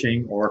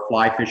fishing or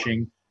fly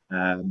fishing.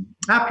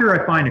 After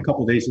I find a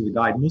couple of days of the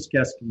guide, most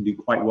guests can do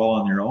quite well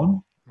on their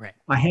own. Right.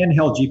 A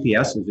handheld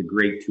GPS is a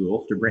great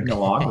tool to bring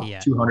along.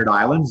 200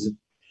 islands.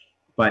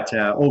 But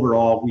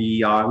overall,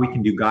 we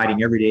can do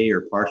guiding every day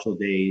or partial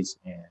days,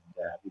 and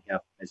we have,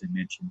 as I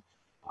mentioned,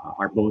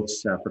 our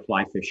boats for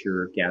fly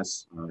fisher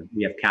guests.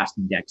 We have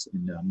casting decks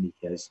in them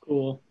because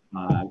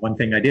one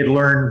thing I did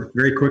learn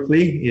very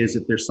quickly is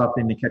if there's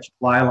something to catch a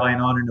fly line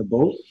on in a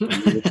boat, you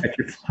will catch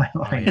your fly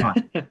line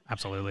on.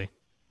 Absolutely.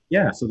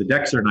 Yeah, so the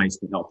decks are nice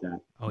to help that.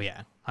 Oh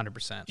yeah,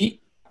 100%.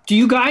 Do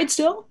you guide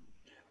still?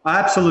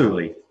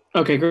 Absolutely.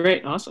 Okay,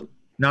 great, awesome.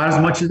 Not as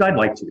much as I'd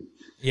like to.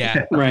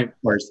 Yeah, right.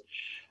 Of course.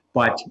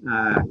 But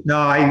no,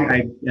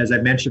 I as I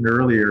mentioned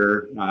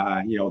earlier,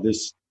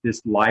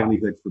 this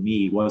livelihood for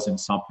me wasn't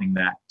something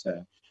that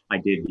I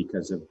did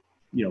because of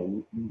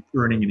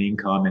earning an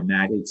income, and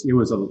that it's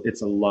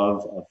a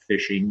love of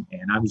fishing,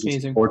 and I was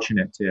just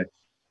fortunate to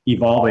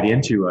evolve it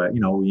into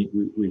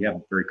we have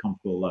a very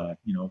comfortable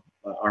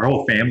our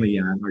whole family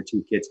and our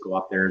two kids go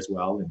up there as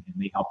well, and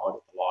they help out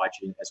at the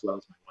lodge as well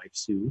as my wife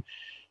Sue,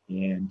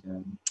 and.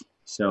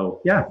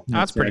 So yeah,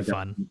 that's pretty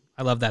fun.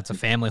 I love that's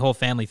a whole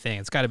family thing.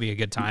 It's got to be a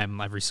good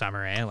time every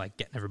summer, like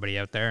getting everybody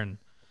out there and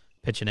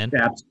pitching in.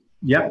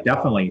 Yep,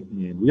 definitely.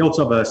 And we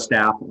also have a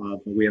staff.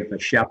 We have a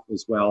chef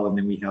as well, and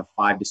then we have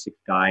 5 to 6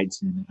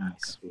 guides and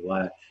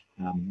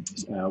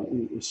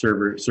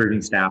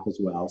serving staff as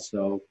well.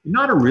 So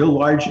not a real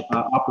large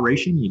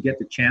operation. You get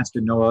the chance to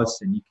know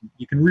us, and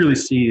you can really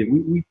see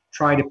we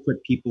try to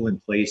put people in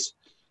place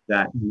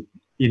that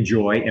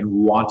enjoy and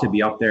want to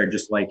be up there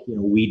just like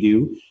we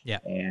do. Yeah.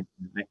 And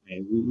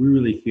we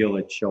really feel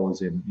it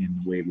shows in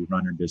the way we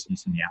run our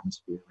business and the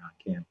atmosphere around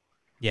camp.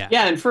 Yeah.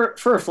 Yeah, and for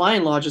a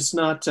flying lodge, it's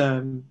not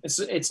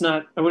it's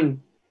not, I wouldn't,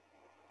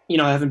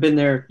 I haven't been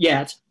there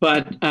yet,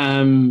 but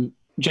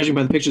judging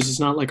by the pictures, it's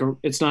not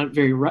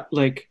very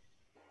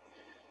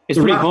it's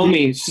pretty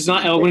homey. It's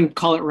not, I wouldn't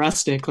call it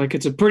rustic. Like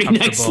it's a pretty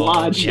nice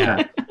lodge.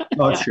 Yeah.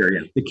 Oh, sure,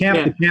 yeah. The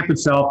camp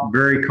itself,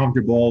 very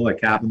comfortable. The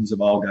cabins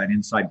have all got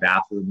inside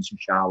bathrooms and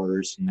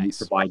showers, and we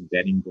provide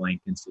bedding,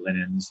 blankets,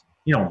 linens.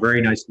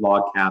 Very nice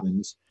log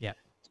cabins. Yeah.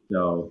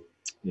 So,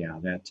 yeah,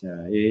 that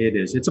it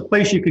is. It's a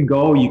place you can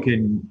go. You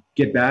can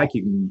get back.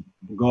 You can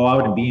go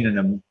out and be in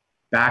the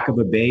back of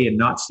a bay and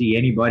not see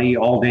anybody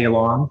all day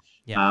long.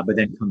 Yeah. But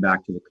then come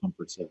back to the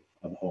comforts of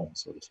home,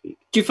 so to speak.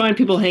 Do you find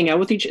people hang out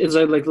with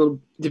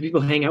do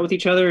people hang out with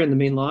each other in the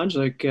main lodge,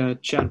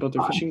 chat about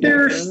their fishing?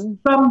 There's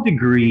some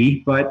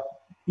degree, but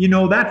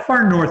that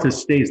far north it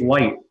stays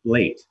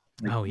late.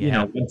 Oh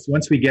yeah.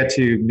 Once we get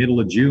to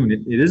middle of June,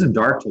 it isn't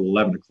dark till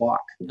 11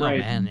 o'clock.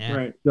 Right. Oh man, yeah.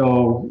 Right.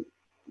 So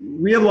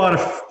we have a lot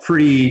of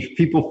pretty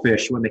people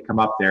fish when they come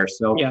up there.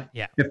 So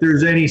if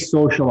there's any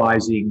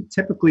socializing,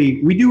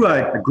 typically we do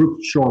a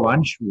group shore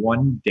lunch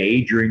one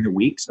day during the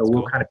week. So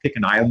we'll kind of pick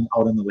an island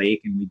out on the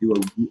lake, and we do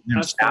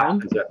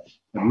staff as a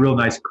real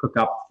nice cook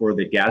up for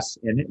the guests.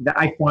 And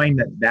I find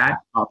that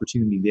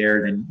opportunity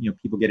there, then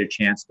people get a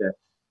chance to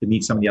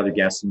meet some of the other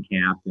guests in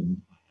camp, and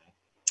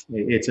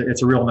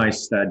it's a real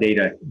nice day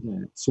to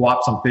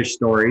swap some fish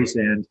stories,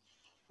 and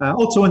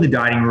also in the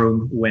dining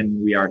room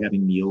when we are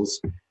having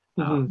meals,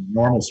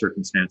 normal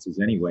circumstances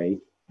anyway.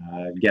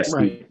 Guests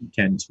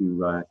tend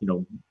to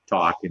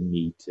talk and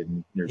meet,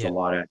 and there's a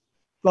lot of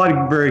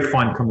very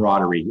fun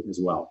camaraderie as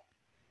well.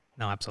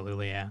 No,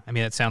 absolutely, yeah. I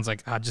mean, it sounds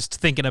like just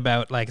thinking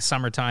about like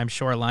summertime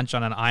shore lunch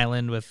on an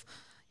island with,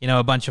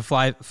 a bunch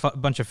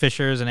of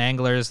fishers and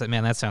anglers.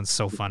 That sounds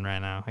so fun right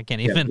now. I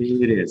can't even.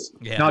 It is.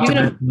 Yeah. Not to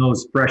mention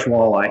those fresh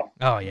walleye.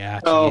 Oh yeah.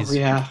 Geez. Oh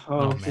yeah.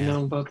 Oh, you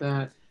know about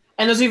that.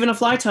 And there's even a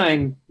fly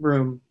tying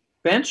room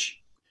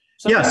bench.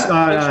 Yes,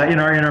 in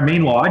our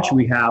main lodge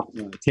we have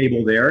a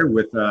table there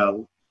with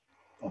a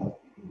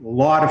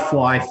lot of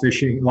fly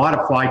fishing, a lot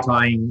of fly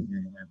tying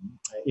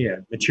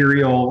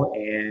material,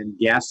 and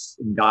guests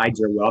and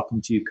guides are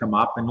welcome to come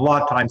up. And a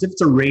lot of times, if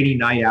it's a rainy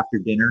night after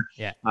dinner,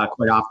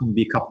 quite often there'll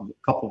be a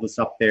couple of us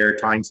up there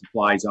tying some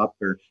flies up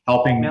or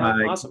helping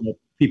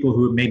people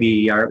who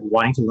maybe are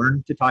wanting to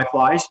learn to tie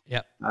flies.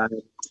 Yeah.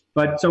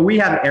 But so we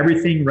have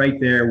everything right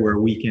there where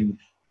we can,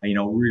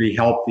 really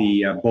help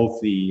both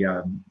the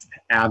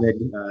avid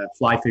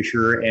fly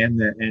fisher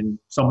and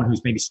someone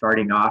who's maybe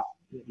starting off,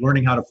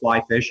 learning how to fly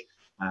fish.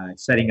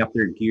 Setting up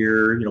their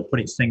gear,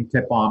 putting sing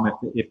tip on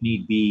if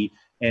need be.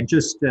 And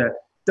just the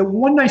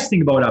one nice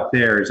thing about up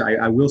there is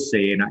I will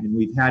say, and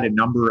we've had a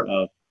number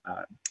of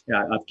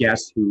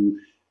guests who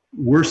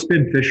were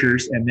spin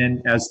fishers, and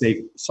then as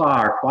they saw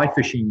our fly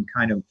fishing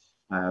kind of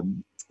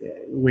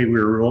way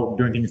we were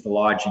doing things at the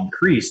lodge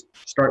increased,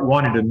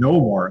 wanted to know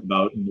more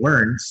about and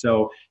learn.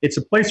 So it's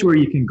a place where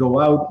you can go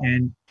out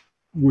and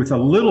with a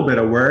little bit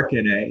of work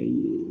and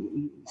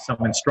some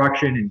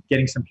instruction and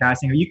getting some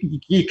casting,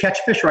 you catch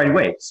fish right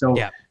away. So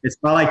it's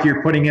not like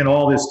you're putting in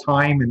all this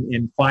time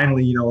and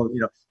finally,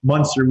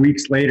 months or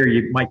weeks later,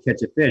 you might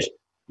catch a fish.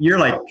 You're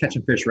like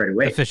catching fish right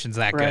away. The fishing's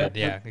that good.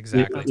 Yeah,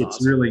 exactly. It's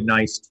awesome. Really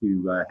nice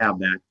to have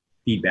that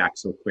feedback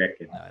so quick.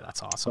 And,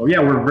 that's awesome.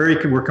 So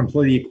we're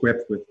completely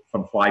equipped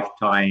from fly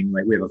tying.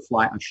 Right? We have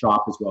a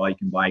shop as well. You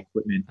can buy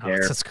equipment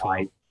there. That's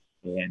cool.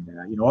 And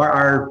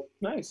our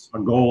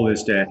goal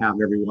is to have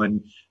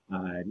everyone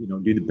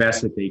do the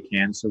best that they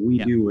can. So we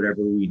do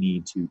whatever we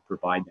need to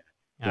provide that.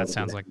 That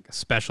sounds like a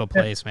special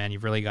place, man.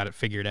 You've really got it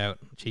figured out.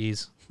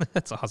 Jeez,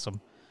 that's awesome.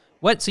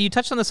 So you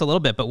touched on this a little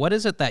bit, but what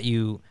is it that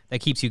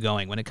keeps you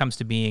going when it comes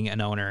to being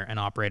an owner and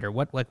operator?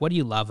 What do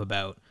you love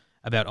about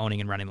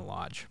owning and running the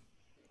lodge?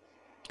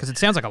 Because it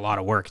sounds like a lot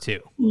of work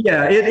too.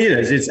 Yeah, it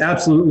is. It's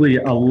absolutely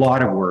a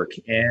lot of work.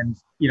 And,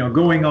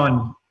 going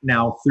on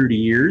now 30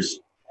 years,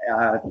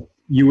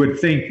 you would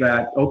think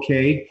that,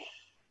 okay,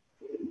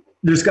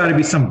 there's got to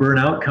be some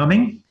burnout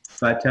coming.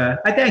 But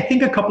I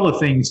think a couple of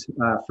things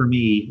for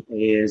me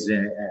is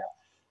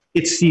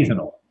it's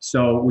seasonal.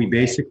 So we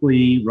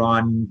basically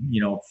run,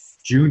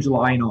 June,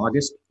 July, and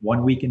August,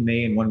 1 week in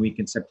May and 1 week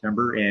in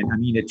September. And I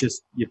mean,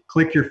 you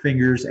click your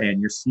fingers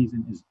and your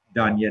season is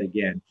done yet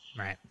again.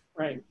 Right.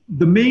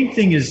 The main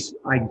thing is,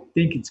 I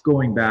think it's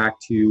going back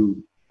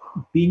to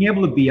being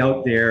able to be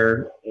out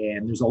there,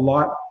 and there's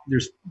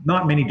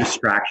not many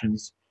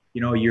distractions.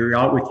 You're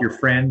out with your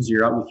friends,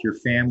 you're out with your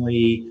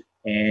family,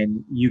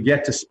 and you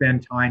get to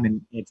spend time,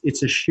 and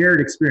it's a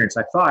shared experience.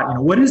 I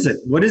thought, what is it?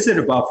 What is it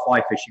about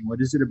fly fishing?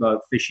 What is it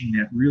about fishing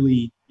that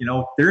really,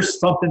 there's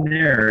something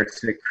there.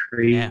 It's a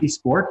crazy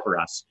sport for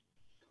us.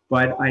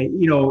 But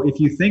if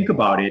you think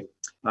about it,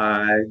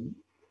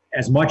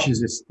 as much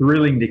as it's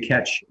thrilling to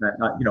catch,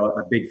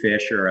 a big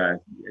fish or a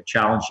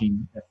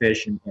challenging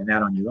fish and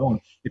that on your own,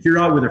 if you're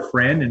out with a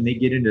friend and they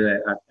get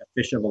into a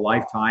fish of a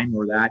lifetime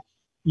or that,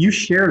 you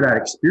share that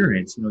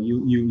experience.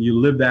 You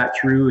live that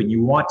through, and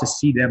you want to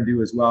see them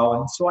do as well.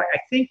 And so I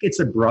think it's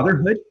a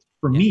brotherhood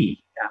for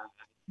me.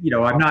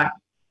 I'm not.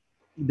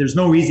 There's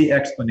no easy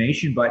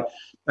explanation, but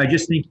I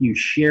just think you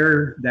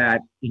share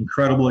that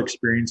incredible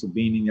experience of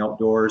being in the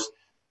outdoors.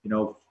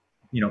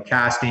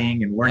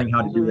 Casting and learning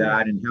how to do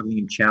that and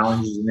having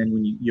challenges. And then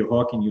when you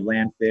hook and you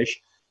land fish,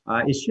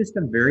 it's just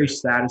a very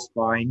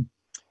satisfying,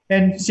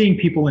 and seeing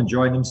people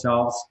enjoy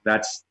themselves.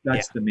 That's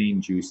the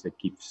main juice that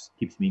keeps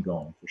me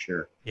going for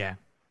sure. Yeah.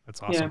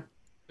 That's awesome.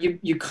 Yeah.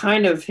 You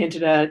kind of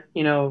hinted at,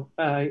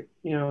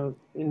 in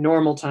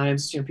normal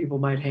times, people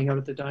might hang out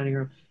at the dining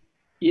room.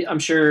 I'm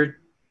sure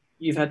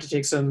you've had to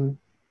take some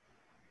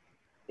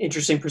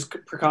interesting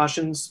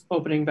precautions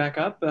opening back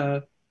up.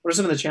 What are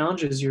some of the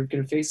challenges you're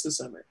going to face this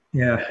summer?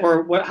 Yeah.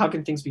 Or how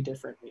can things be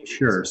different? Maybe?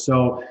 Sure.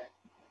 So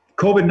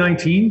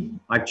COVID-19,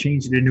 I've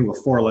changed it into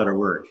a 4-letter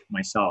word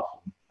myself,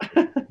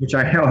 which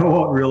I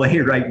won't relay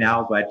right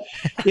now, but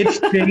it's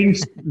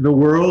changed the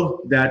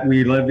world that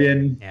we live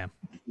in,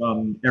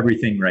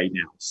 everything right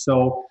now.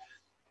 So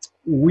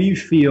we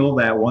feel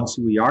that once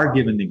we are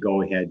given the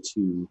go-ahead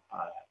to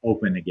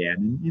open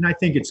again, and I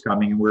think it's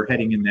coming, and we're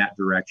heading in that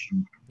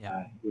direction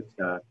with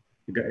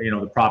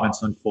the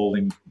province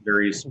unfolding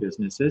various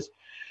businesses,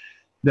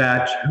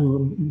 that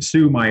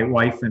Sue, my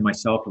wife, and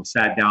myself have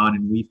sat down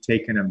and we've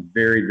taken a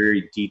very,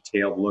 very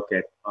detailed look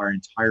at our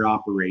entire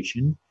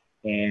operation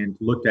and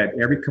looked at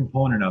every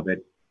component of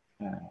it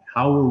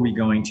how are we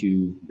going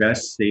to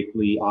best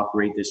safely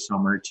operate this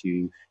summer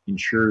to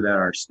ensure that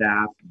our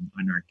staff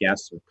and our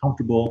guests are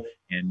comfortable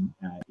and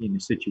in a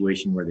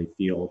situation where they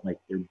feel like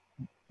their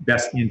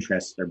best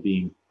interests are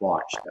being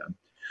watched.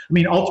 I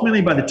mean,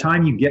 ultimately, by the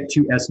time you get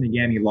to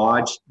Esnagami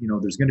Lodge,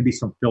 there's going to be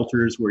some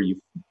filters where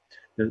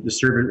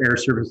the air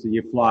service that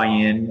you fly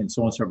in and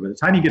so on and so forth. By the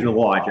time you get to the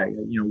lodge,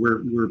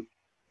 we're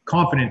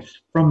confident.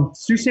 From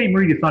Sault Ste.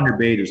 Marie to Thunder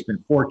Bay, there's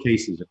been 4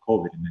 cases of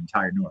COVID in the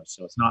entire north.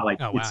 So it's not like,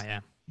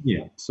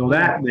 so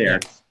that there.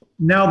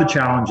 Now the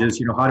challenge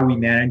is, how do we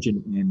manage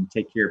and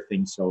take care of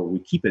things so we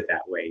keep it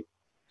that way?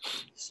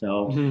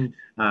 So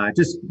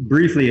just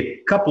briefly,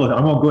 a couple of,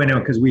 I won't go into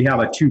it because we have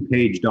a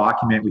 2-page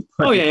document we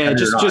put.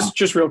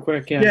 Just real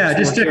quic.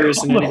 Just a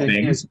couple of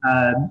things.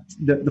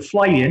 The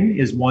flight in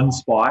is one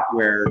spot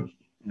where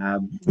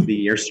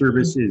the air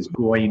service is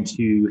going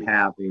to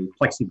have a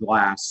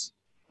plexiglass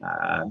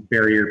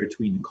barrier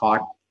between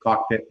the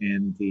cockpit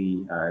and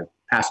the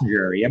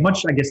passenger area,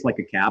 much, I guess, like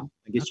a cab,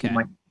 you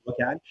might look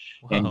at.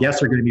 Wow. And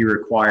guests are going to be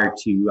required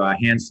to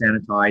hand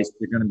sanitize.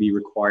 They're going to be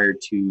required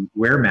to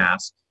wear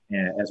masks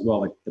as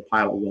well. Like the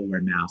pilot will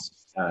wear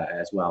masks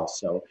as well.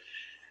 So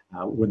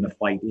when the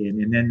flight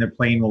in, and then the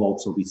plane will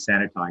also be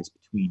sanitized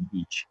between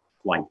each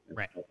flight.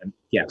 Right.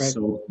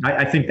 So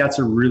I think that's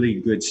a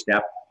really good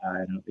step.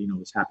 I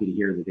was happy to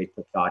hear that they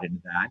put thought into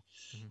that.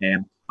 Mm-hmm.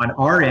 And on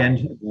our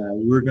end,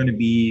 we're going to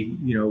be,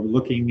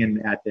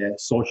 looking at the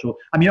social.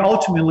 I mean,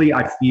 ultimately,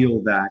 I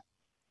feel that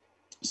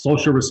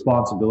social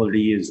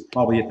responsibility is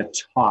probably at the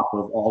top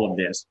of all of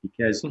this,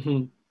 because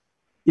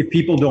if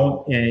people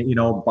don't,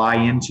 buy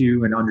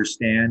into and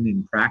understand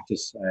and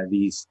practice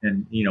these,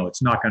 then,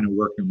 it's not going to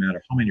work no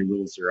matter how many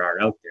rules there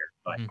are out there.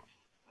 But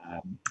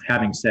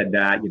having said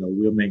that,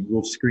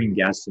 we'll screen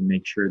guests and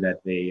make sure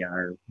that they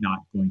are not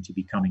going to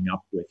be coming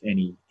up with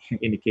any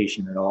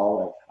indication at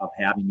all of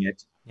having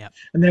it. Yeah.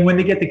 And then when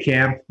they get to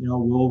camp,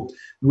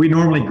 we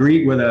normally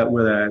greet with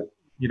a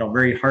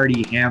very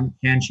hearty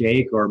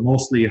handshake or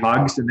mostly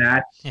hugs, and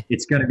that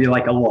it's going to be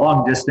like a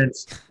long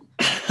distance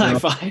high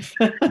five.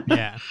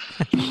 Yeah.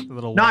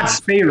 Not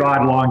spay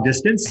rod long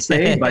distance,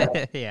 say, but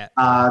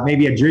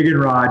maybe a jig and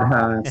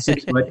rod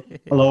 6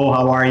 foot. Hello,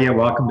 how are you?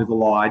 Welcome to the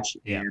lodge.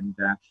 Yeah. And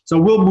so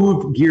we'll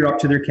move gear up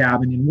to their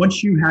cabin. And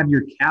once you have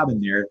your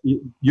cabin there,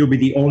 you'll be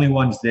the only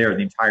ones there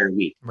the entire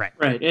week. Right.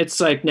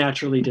 It's like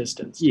naturally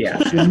distanced. Yeah.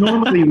 So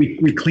normally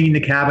we clean the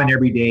cabin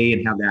every day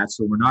and have that.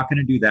 So we're not going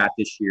to do that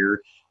this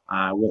year.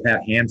 We'll have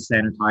hand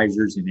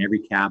sanitizers in every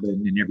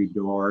cabin and every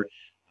door.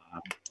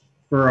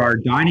 For our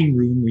dining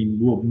room, we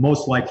will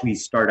most likely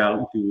start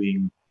out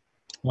doing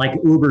like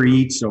Uber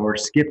Eats or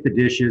skip the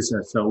dishes.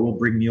 So we'll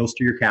bring meals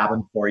to your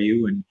cabin for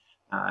you, and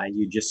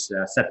you just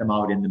set them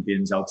out in the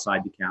bins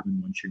outside the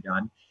cabin once you're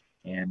done.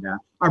 And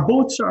our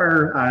boats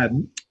are,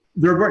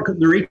 they're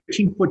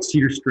 18-foot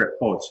cedar strip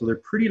boats, so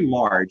they're pretty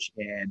large,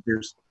 and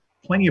there's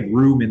plenty of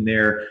room in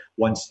there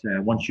once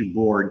you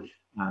board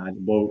the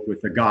boat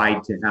with a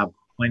guide to have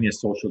plenty of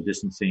social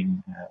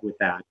distancing with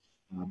that.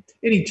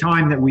 Any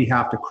time that we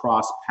have to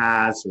cross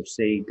paths, or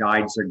say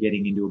guides are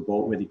getting into a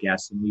boat with a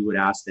guest, and we would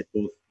ask that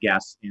both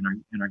guests and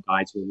our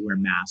guides will wear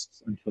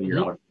masks until you're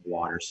out of the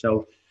water.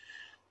 So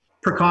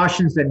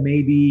precautions that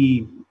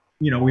maybe,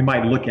 we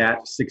might look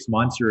at 6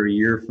 months or a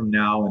year from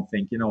now and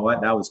think, that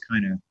was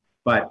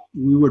but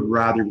we would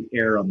rather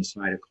err on the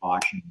side of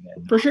caution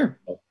than. For sure.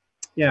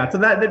 Yeah, so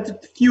that's a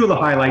few of the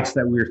highlights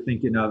that we're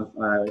thinking of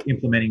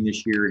implementing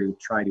this year to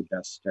try to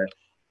best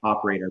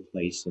operate our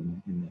place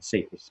in the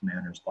safest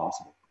manner as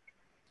possible.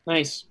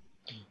 Nice.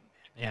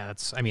 Yeah,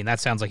 that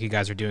sounds like you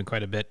guys are doing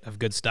quite a bit of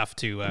good stuff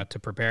to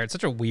prepare. It's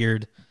such a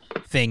weird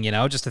thing,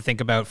 just to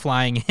think about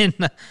flying in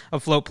a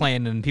float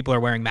plane and people are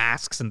wearing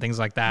masks and things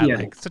like that. Yeah.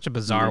 Like, such a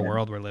bizarre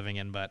world we're living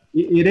in, but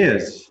it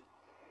is.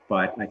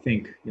 But I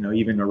think,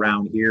 even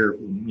around here,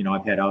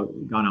 I've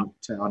gone out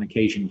on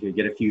occasion to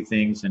get a few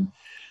things, and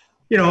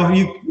I've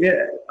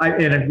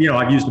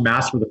used a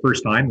mask for the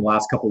first time the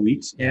last couple of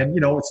weeks, and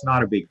it's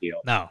not a big deal.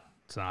 No,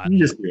 it's not. You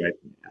just do it.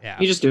 Yeah,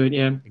 you just do it.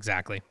 Yeah,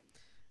 exactly.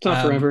 It's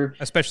not forever.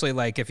 Especially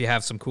like if you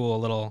have some cool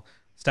little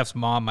Steph's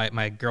mom,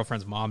 my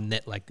girlfriend's mom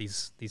knit like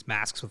these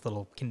masks with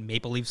little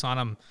maple leaves on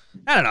them.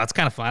 I don't know. It's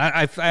kind of fun.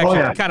 I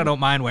actually kind of don't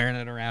mind wearing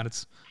it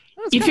around.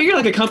 You figure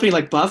like a company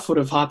like Buff would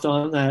have hopped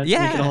on that.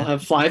 Yeah, we could all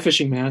have fly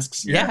fishing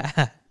masks.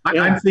 Yeah.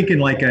 I'm thinking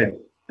like a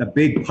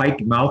big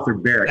pike mouth or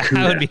barracuda.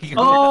 That would be cool.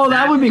 Oh,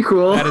 that would be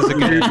cool. That is a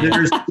good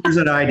idea. There's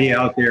an idea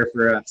out there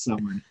for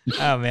someone.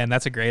 Oh man,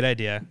 that's a great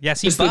idea. Yeah,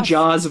 see, the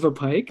jaws of a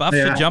pike. Buff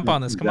should jump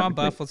on this. Come on,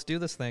 Buff, let's do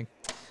this thing.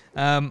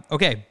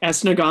 Okay.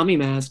 Esnagami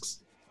masks.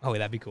 Oh,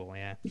 that'd be cool.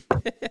 Yeah.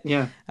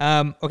 Yeah.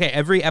 Okay.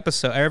 Every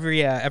episode,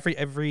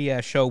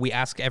 every show, we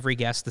ask every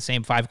guest the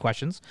same 5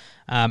 questions,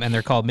 and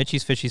they're called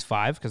Mitchie's Fishies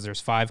 5 because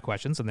there's 5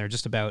 questions, and they're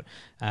just about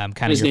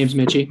His name's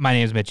Mitchie. My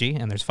name's Mitchie,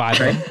 and there's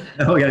 5 of them.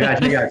 Oh yeah,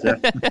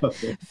 gotcha.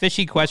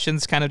 Fishy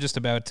questions, kind of just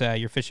about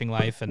your fishing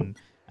life and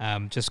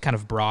just kind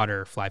of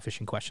broader fly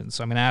fishing questions.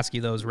 So I'm going to ask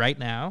you those right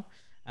now.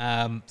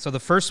 So the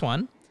first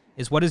one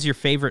is, what is your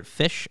favorite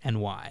fish and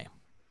why?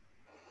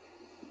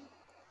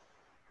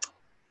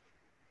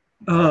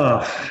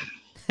 Oh,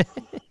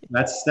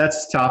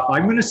 that's tough.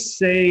 I'm going to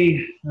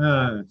say,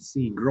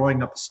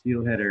 growing up a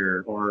steelhead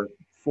or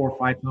 4 or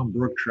 5 pound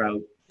brook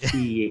trout,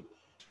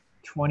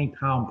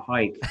 20-pound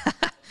pike.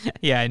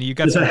 Yeah, and you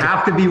got. Does it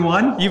have to be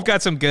one? You've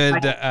got some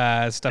good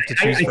stuff to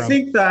choose from. I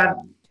think that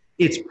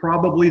it's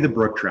probably the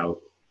brook trout.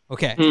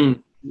 Okay.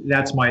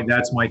 That's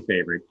my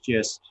favorite.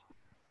 Just,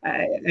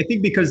 I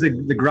think because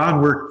the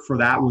groundwork for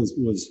that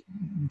was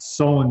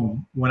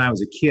sown when I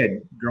was a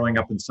kid, growing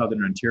up in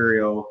Southern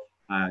Ontario.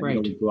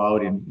 Right. We'd go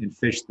out and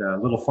fish the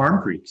little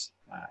farm creeks.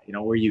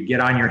 Where you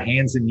get on your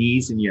hands and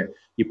knees and you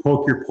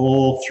poke your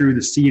pole through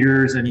the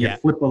cedars and you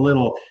flip a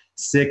little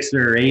 6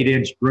 or 8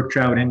 inch brook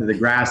trout into the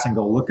grass and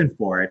go looking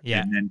for it.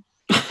 Yeah. And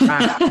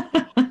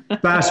then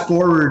fast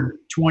forward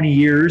 20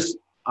 years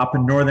up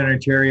in Northern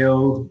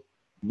Ontario,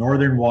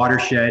 Northern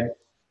watershed,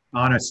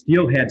 on a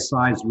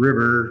steelhead-sized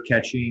river,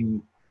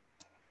 catching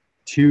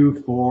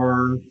 2,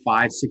 4,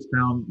 5, 6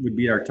 pound would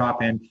be our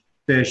top end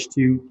fish.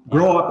 To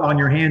grow up on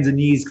your hands and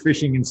knees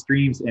fishing in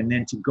streams, and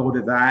then to go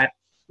to that,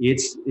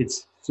 it's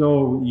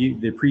so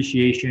the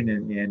appreciation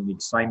and the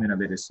excitement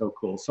of it is so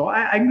cool. So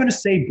I'm going to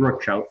say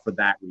brook trout for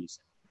that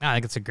reason. I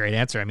think it's a great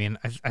answer. I mean,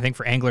 I think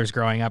for anglers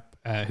growing up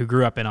who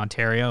grew up in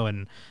Ontario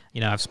and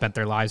have spent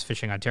their lives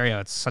fishing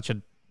Ontario, it's such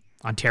an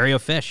Ontario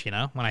fish.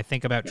 When I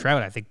think about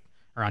trout, I think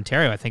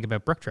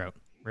about brook trout.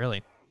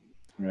 Really,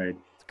 right?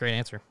 It's a great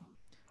answer.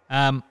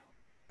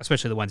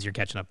 Especially the ones you're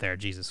catching up there.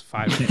 Jesus,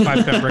 5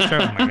 pound brook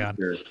trout. Oh my god.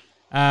 Sure.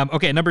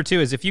 Okay, number 2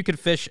 is if you could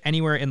fish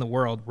anywhere in the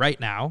world right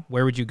now,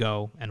 where would you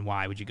go and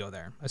why would you go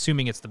there?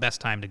 Assuming it's the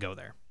best time to go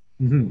there.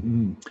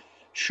 Mm-hmm.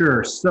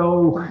 Sure.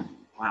 So,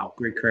 wow,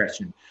 great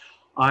question.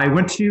 I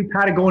went to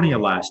Patagonia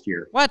last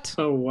year. What?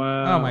 Oh,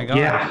 wow. Oh my god.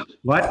 Yeah,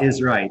 what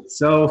is right?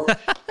 So,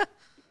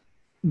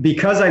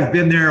 because I've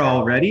been there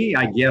already,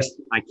 I guess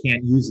I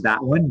can't use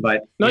that one.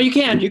 But no, you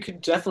can. You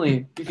could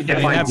definitely.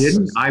 If I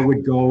didn't, I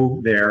would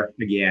go there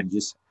again.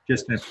 Just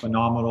a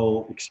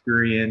phenomenal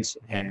experience,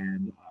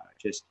 and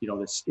this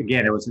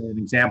again, it was an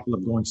example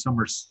of going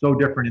somewhere so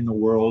different in the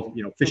world.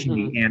 Fishing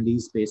the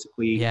Andes,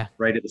 basically,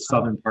 right at the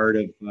southern part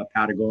of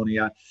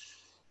Patagonia,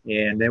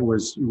 and it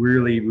was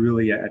really,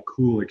 really a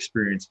cool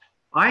experience.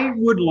 I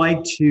would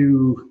like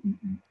to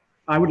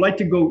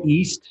go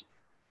east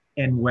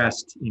and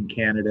west in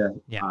Canada,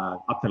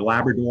 up to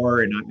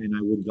Labrador, and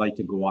I would like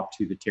to go up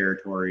to the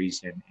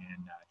territories and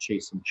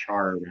chase some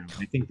char around.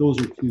 I think those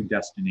are 2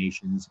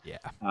 destinations.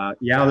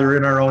 They're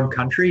in our own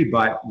country,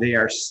 but they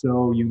are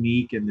so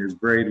unique, and there's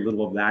very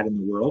little of that in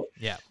the world.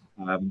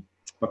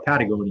 But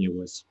Patagonia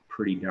was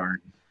pretty darn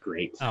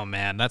great. Oh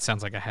man, that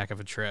sounds like a heck of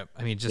a trip.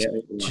 I mean, just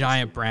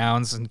giant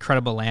browns,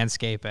 incredible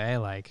landscape,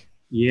 Like.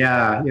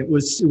 Yeah, it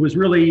was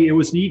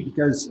neat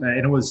because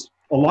and it was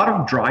a lot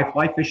of dry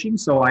fly fishing.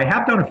 So I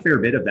have done a fair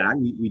bit of that.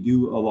 We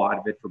do a lot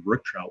of it for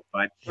brook trout,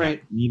 but right.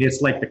 I mean,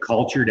 it's like the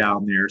culture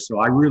down there. So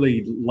I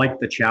really like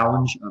the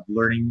challenge of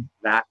learning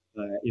that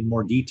in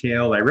more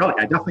detail. I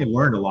definitely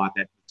learned a lot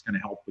that's going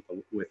to help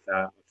with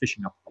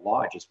fishing up the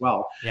lodge as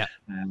well. Yeah.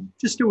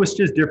 It was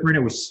just different.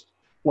 It was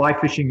fly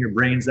fishing your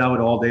brains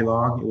out all day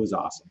long. It was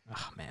awesome.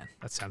 Oh man,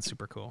 that sounds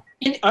super cool.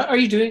 And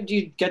do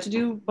you get to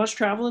do much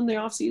travel in the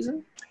off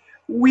season?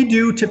 We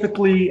do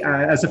typically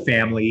as a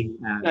family.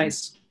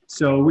 Nice.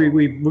 So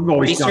we've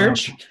always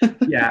research.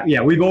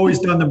 We've always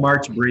done the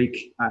March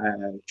break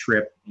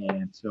trip,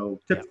 and so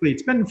typically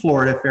it's been in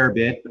Florida a fair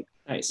bit, but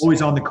nice.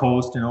 Always on the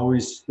coast, and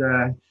always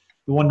the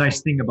one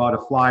nice thing about a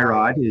fly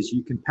rod is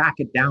you can pack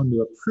it down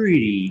to a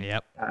pretty.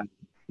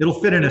 It'll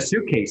fit in a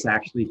suitcase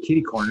actually,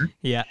 kitty corner.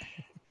 Yeah.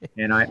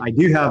 And I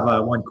do have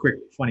one quick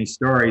funny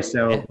story.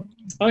 So,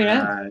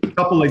 a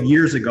couple of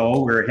years ago,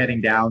 we were heading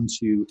down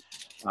to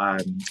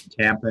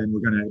Tampa, and we're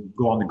going to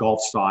go on the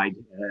Gulf side,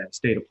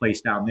 stay at a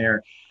place down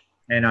there.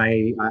 And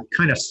I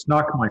kind of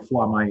snuck my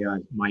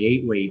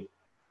 8-weight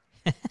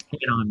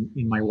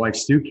in my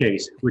wife's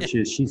suitcase, which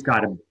is she's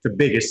got the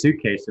biggest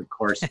suitcase, of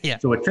course. Yeah.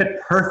 So it fit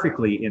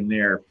perfectly in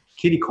their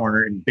kitty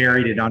corner and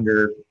buried it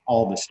under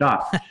all the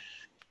stuff.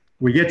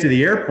 We get to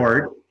the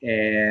airport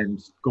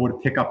and go to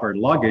pick up our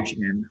luggage,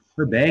 and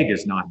her bag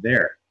is not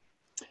there.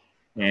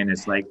 And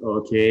it's like,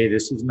 okay,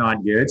 this is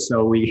not good.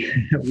 So we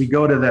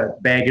go to the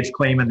baggage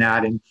claiming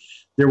that, and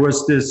there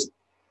was this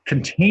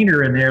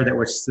container in there that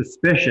was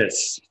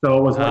suspicious. So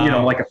it was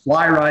like a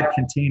fly rod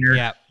container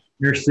in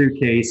her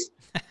suitcase.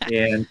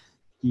 And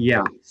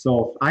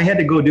so I had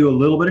to go do a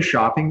little bit of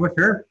shopping with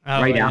her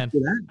after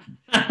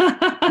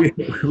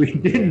that. we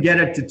didn't get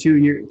it to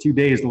 2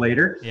 days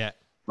later. Yeah.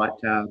 But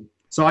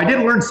so I did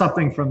learn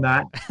something from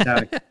that.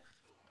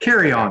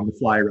 Carry on the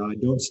fly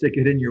rod. Don't stick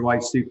it in your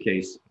wife's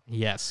suitcase.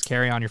 Yes,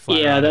 carry on your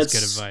fly rod. That's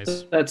good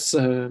advice. That's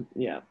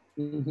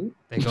Mm-hmm.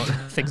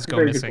 Things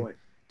go missing.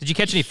 Did you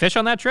catch any fish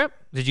on that trip?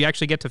 Did you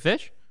actually get to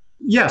fish?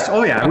 Yes.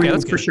 Oh, yeah. Okay,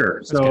 For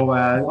sure. So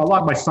a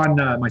lot. My son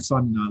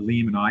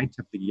Liam and I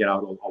typically get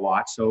out a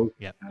lot. So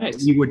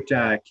Nice. we would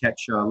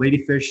catch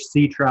ladyfish,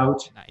 sea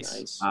trout.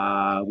 Nice.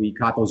 We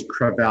caught those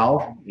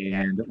crevalle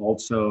and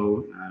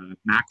also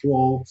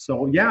mackerel.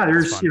 So yeah,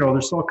 there's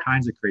all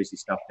kinds of crazy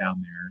stuff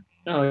down there.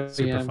 Oh,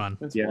 Super fun.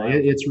 That's Yeah, wild.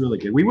 it's really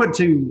good. We went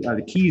to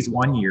the Keys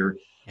one year,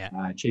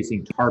 Yeah.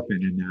 chasing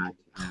tarpon and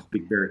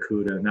big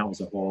barracuda, and that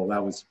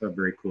was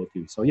very cool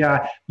too. So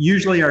yeah,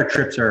 usually our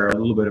trips are a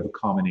little bit of a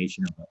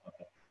combination of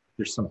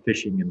there's some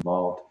fishing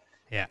involved,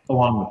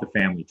 along with the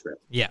family trip.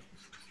 Yeah.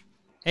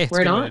 Hey, it's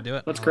Right a good on. way to do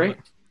it. That's I love great.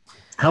 it.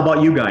 How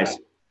about you guys?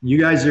 You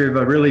guys have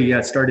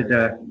really started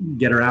to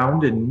get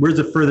around, and where's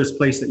the furthest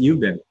place that you've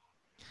been?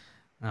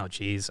 Oh,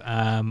 geez.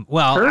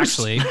 Well, Hearst?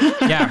 actually,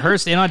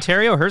 Hearst in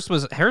Ontario. Hearst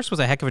was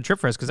a heck of a trip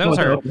for us because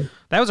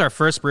that was our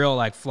first real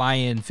like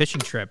fly-in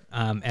fishing trip,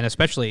 and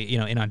especially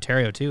in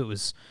Ontario too.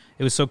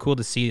 It was so cool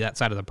to see that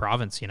side of the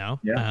province. Yeah.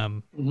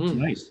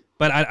 Nice.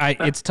 But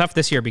it's tough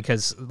this year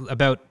because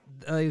about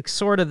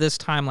sort of this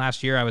time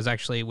last year, I was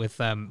actually with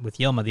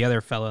Yilma, the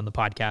other fellow in the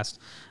podcast,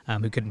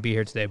 who couldn't be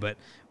here today, but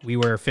we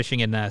were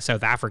fishing in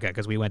South Africa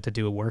because we went to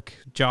do a work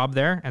job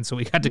there, and so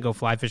we got to go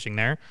fly fishing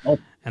there,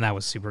 and that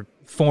was super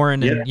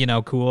foreign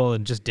and cool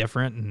and just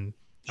different and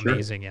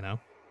amazing,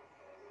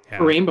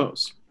 For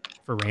rainbows.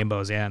 For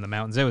rainbows, in the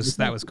mountains.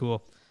 That was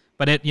cool.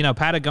 But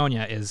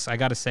Patagonia is, I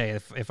got to say,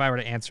 if I were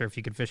to answer if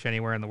you could fish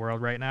anywhere in the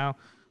world right now,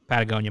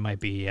 Patagonia might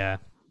be.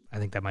 I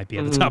think that might be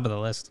at the top of the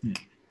list.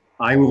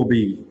 I'll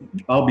be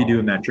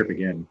doing that trip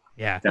again.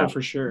 Yeah. Oh,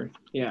 for sure.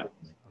 Yeah.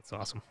 That's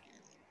awesome.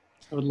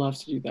 I would love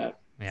to do that.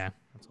 Yeah,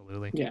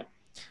 absolutely. Yeah.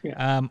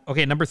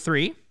 Okay, number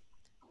 3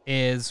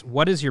 is,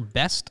 what is your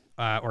best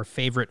or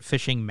favorite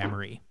fishing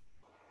memory?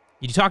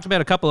 You talked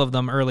about a couple of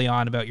them early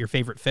on about your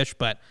favorite fish,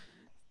 but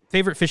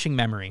favorite fishing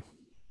memory.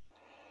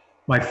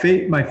 My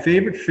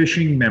favorite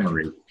fishing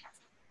memory.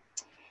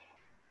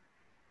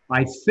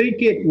 I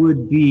think it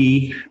would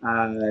be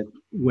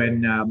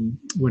when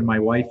my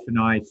wife and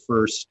I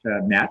first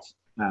met,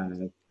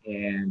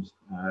 and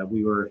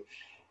we were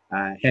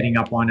heading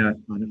up on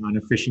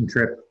a fishing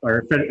trip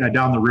or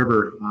down the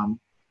river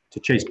to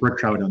chase brook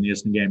trout on the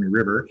Isnagami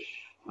River.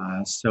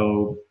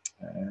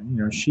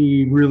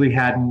 She really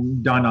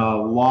hadn't done a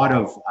lot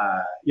of,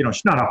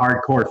 she's not a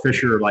hardcore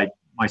fisher like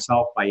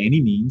myself by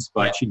any means,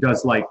 but she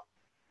does like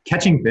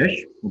catching fish.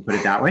 We'll put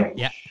it that way.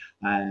 Yeah.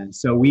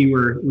 So we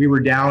were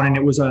down, and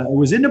it was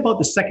in about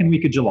the second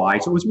week of July.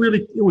 So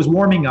it was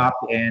warming up,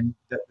 and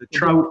the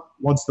trout,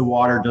 once the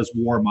water does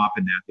warm up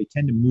and that, they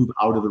tend to move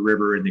out of the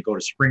river and they go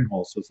to spring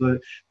holes. So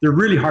they're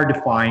really hard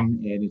to find,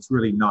 and it's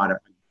really not a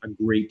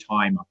great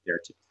time up there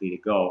typically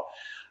to go.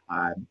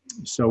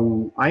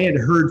 So I had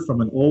heard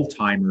from an old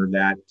timer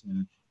that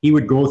he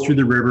would go through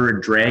the river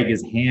and drag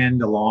his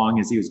hand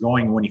along as he was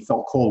going. When he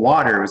felt cold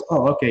water, it was,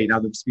 okay, now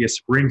there must be a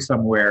spring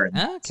somewhere. And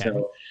okay.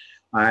 So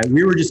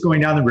we were just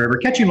going down the river,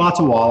 catching lots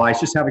of walleyes,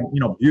 just having,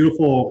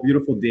 beautiful,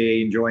 beautiful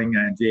day, enjoying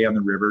a day on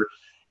the river.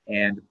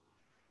 And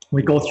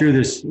we go through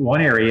this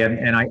one area,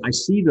 and I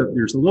see that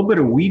there's a little bit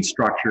of weed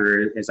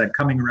structure as I'm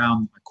coming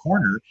around a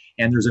corner,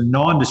 and there's a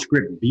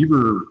nondescript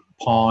beaver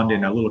pond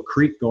and a little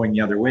creek going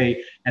the other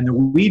way, and the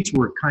weeds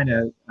were kind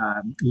of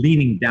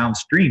leaning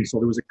downstream, so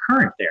there was a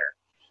current there.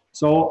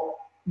 So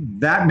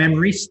that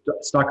memory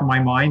stuck in my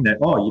mind that,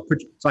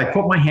 so I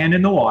put my hand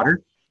in the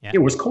water. Yeah. It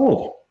was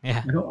cold.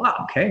 Yeah. I go,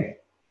 okay.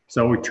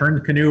 So we turn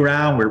the canoe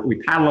around, we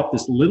paddle up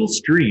this little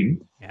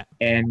stream,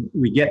 and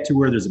we get to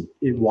where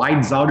it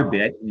widens out a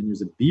bit, and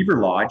there's a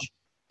beaver lodge,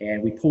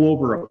 and we pull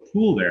over a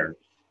pool there.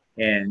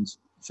 And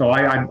so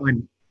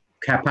I'm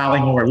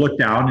paddling over, look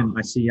down, and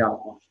I see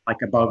like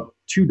about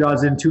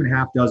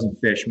 2.5 dozen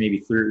fish,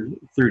 maybe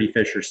 30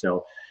 fish or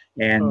so.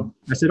 And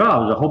I said,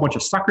 there's a whole bunch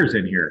of suckers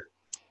in here.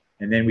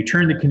 And then we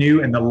turned the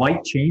canoe, and the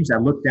light changed. I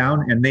looked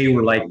down, and they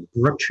were like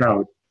brook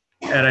trout.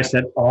 And I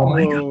said, oh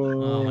my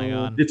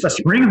God, it's a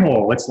spring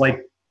hole. It's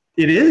like,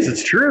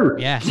 it's true.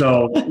 Yeah.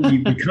 So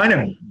we kind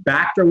of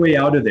backed our way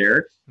out of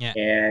there,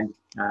 and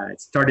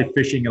started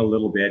fishing a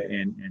little bit.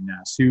 And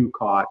Sue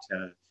caught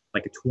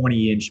like a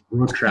 20-inch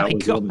brook trout.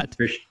 Was one of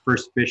the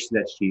first fish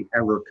that she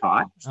ever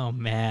caught. Oh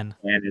man.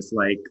 And it's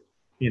like,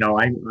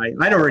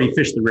 I'd already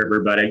fished the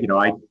river, but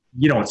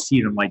you don't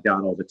see them like that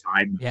all the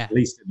time, at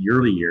least in the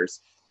early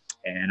years.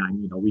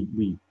 And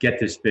we get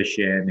this fish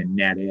in and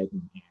net it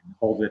and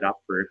hold it up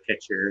for a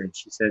picture. And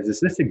she says,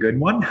 "Is this a good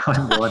one?"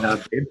 I'm going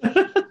up,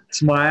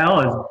 smile.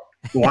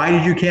 And why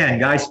did you can?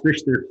 Guys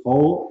fish their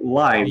whole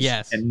lives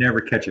and never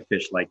catch a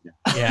fish like that.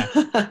 Yeah,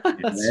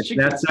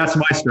 that's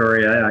my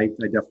story. I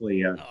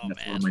definitely that's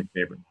one of my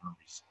favorite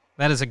memories.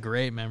 That is a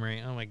great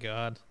memory. Oh my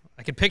God,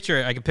 I could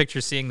picture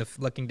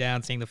looking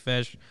down, seeing the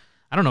fish.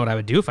 I don't know what I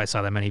would do if I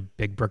saw that many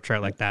big brook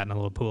trout like that in a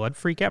little pool. I'd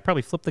freak out,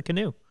 probably flip the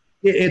canoe.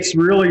 It's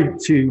really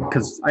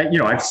because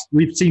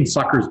we've seen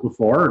suckers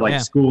before,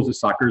 like schools of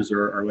suckers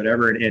or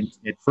whatever. And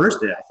at first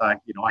I thought,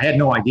 I had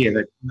no idea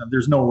that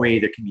there's no way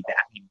there can be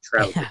that many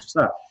trout.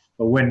 Yeah.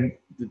 But when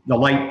the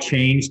light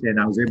changed and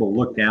I was able to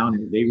look down,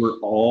 and they were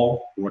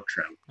all brook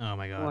trout. Oh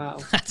my God. Wow.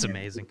 That's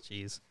amazing.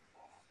 Jeez.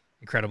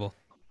 Incredible.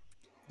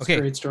 Okay.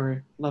 Great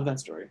story. Love that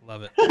story.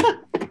 Love it.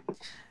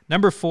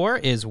 Number 4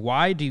 is,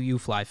 why do you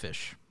fly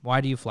fish? Why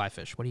do you fly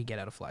fish? What do you get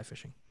out of fly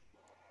fishing?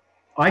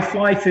 I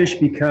fly fish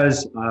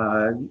because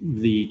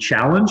the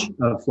challenge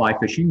of fly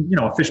fishing,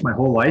 I fished my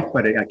whole life,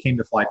 but I came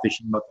to fly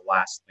fishing about the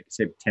last, like I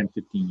said, 10,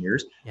 15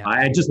 years. Yeah.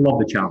 I just love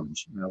the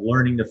challenge,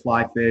 learning to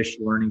fly fish,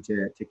 learning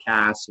to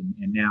cast, and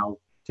now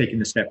taking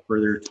the step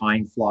further,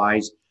 tying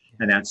flies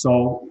and that.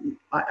 So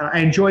I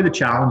enjoy the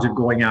challenge of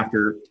going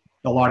after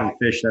a lot of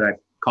the fish that I've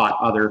caught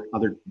other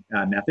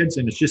methods.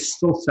 And it's just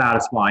so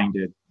satisfying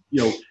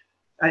to,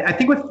 I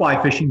think with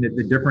fly fishing, that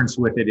the difference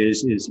with it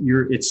is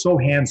it's so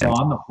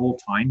hands-on the whole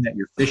time that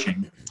you're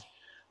fishing.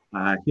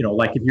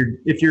 Like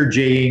if you're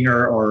jigging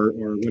or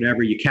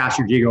whatever, you cast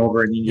your jig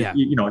over and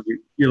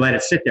you let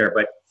it sit there.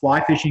 But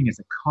fly fishing is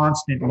a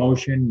constant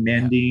motion,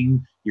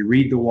 mending. You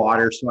read the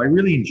water, so I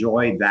really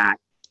enjoy that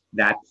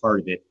part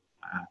of it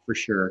for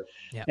sure.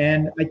 Yeah.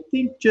 And I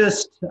think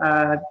just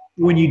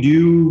when you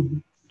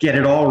do get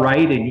it all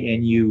right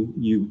and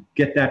you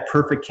get that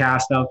perfect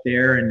cast out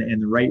there and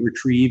the right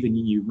retrieve, and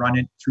you run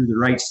it through the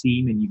right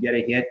seam and you get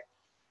a hit,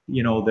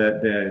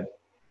 the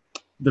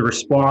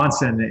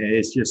response and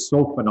it's just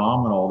so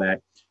phenomenal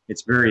that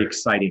it's very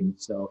exciting.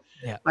 So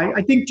yeah.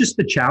 I think just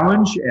the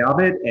challenge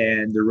of it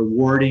and the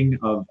rewarding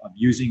of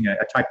using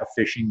a type of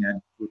fishing that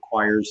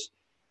requires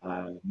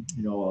a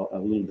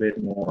little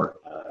bit more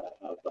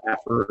of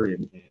effort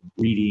and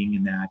reading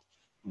and that.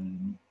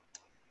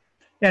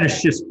 And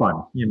it's just fun.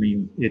 I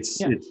mean, it's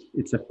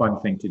a fun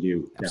thing to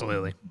do.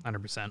 Absolutely,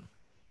 100%.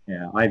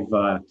 Yeah, I've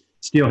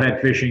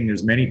steelhead fishing.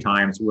 There's many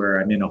times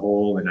where I'm in a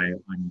hole and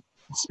I'm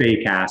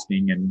spey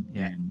casting,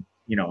 and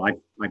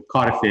I've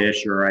caught a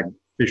fish or I've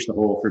fished the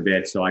hole for a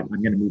bit, so I'm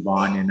going to move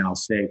on and I'll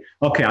say,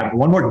 okay,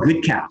 one more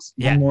good cast,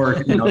 one more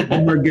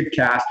good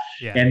cast,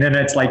 and then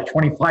it's like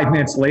 25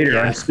 minutes later,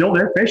 I'm still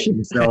there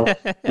fishing. So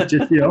it's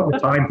just the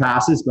time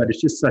passes, but it's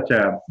just such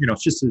a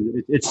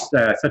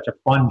such a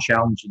fun,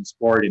 challenging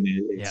sport, and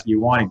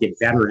you want to get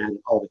better at it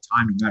all the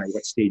time, no matter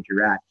what stage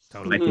you're at.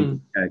 Totally, I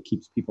think it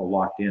keeps people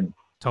locked in.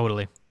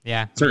 Totally.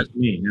 Yeah.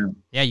 Certainly.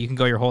 Yeah, you can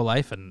go your whole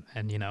life and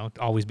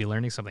always be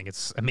learning something.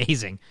 It's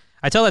amazing.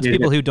 I tell that to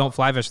people who don't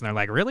fly fish, and they're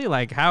like, really?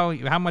 Like,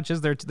 how much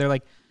is there? They're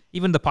like,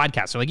 even the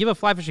podcast. They're like, you have a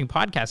fly fishing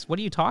podcast. What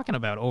are you talking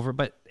about?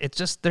 But it's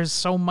just, there's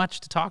so much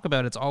to talk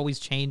about. It's always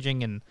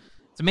changing, and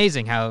it's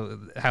amazing how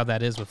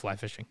that is with fly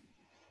fishing.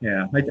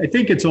 Yeah, I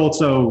think it's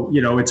also,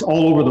 it's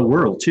all over the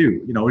world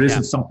too. It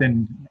isn't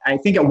something, I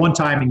think at one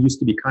time it used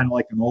to be kind of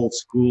like an old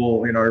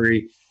school,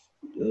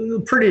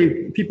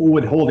 people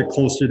would hold it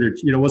close to their,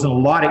 wasn't a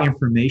lot of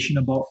information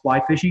about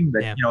fly fishing,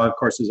 but of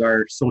course, as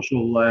our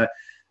social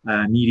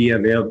media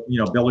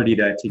ability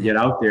to get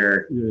out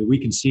there, we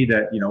can see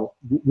that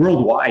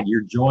worldwide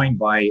you're joined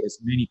by as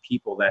many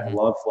people that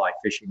love fly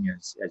fishing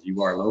as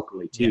you are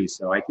locally too.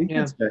 So I think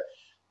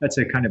that's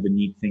a kind of a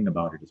neat thing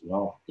about it as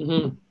well.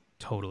 Mm-hmm.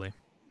 Totally.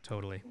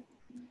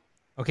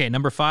 Okay,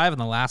 number 5 and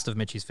the last of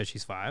Mitchie's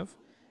Fishies 5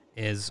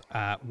 is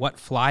what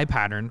fly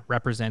pattern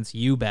represents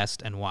you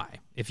best and why?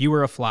 If you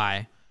were a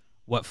fly,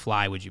 what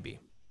fly would you be?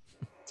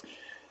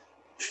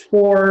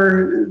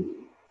 For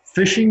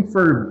fishing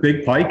for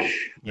big pike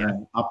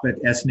up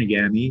at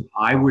Esnagami,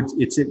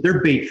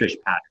 they're bait fish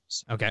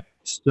patterns. Okay.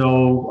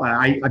 So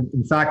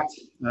in fact,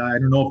 I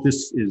don't know if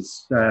this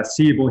is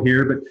seeable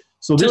here, but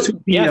so this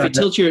would be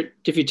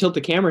if you tilt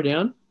the camera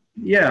down.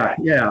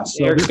 Yeah.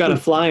 So Eric's got a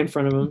fly in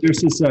front of him.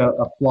 This is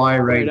a fly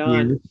right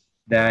here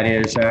that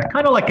is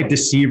kind of like a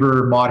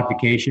deceiver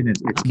modification.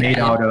 It's made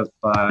out of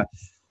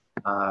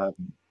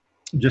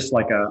just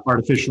like a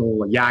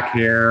artificial yak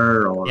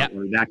hair or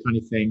that kind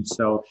of thing.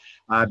 So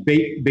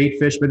bait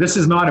fish, but this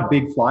is not a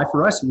big fly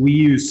for us. We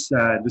use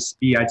this to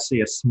be, I'd say,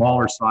 a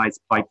smaller size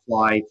pike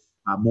fly,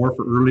 more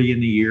for early in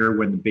the year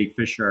when the bait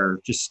fish are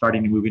just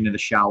starting to move into the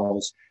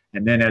shallows.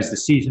 And then as the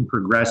season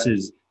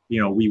progresses,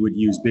 we would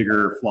use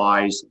bigger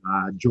flies,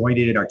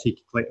 jointed,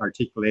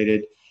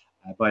 articulated.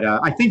 But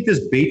I think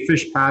this bait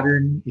fish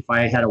pattern, if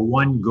I had a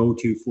one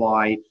go-to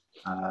fly,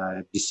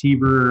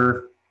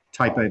 deceiver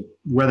type of,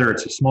 whether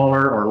it's a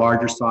smaller or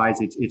larger size,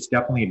 it's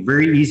definitely a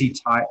very easy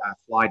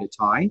fly to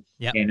tie,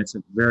 and it's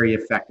a very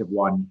effective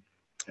one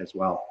as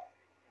well.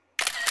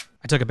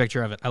 I took a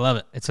picture of it. I love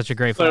it. It's such a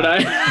great fly. So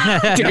did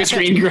I? Took a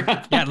screen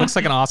grab. Yeah, it looks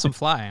like an awesome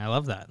fly. I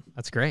love that.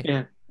 That's great.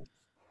 Yeah.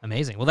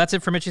 Amazing. Well, that's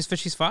it for Mitchie's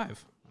Fishies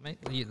 5.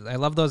 I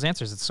love those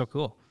answers. It's so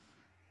cool.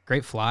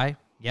 Great fly.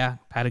 Yeah,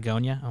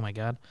 Patagonia. Oh my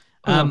God.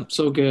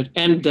 So good.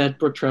 And that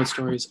brook trout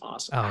story is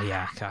awesome. Oh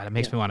yeah, God, it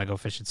makes me want to go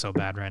fish it so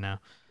bad right now.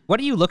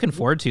 What are you looking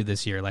forward to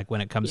this year? Like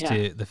when it comes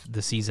to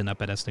the season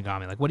up at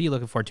Esnagami, like what are you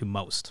looking forward to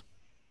most?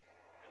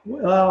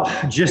 Well,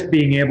 just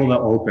being able to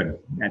open.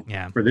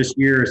 For this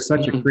year, is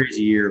such a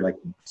crazy year. Like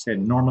I said,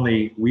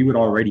 normally we would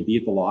already be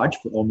at the lodge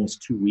for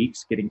almost 2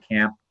 weeks, getting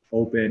camp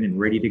open and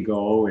ready to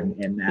go and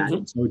that.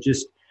 And so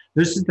this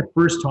is the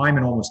first time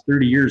in almost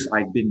 30 years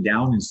I've been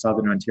down in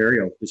Southern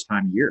Ontario this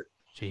time of year.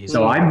 Jeez.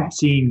 So I'm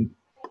seeing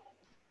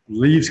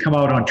leaves come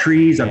out on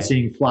trees. I'm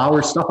seeing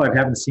flowers, stuff I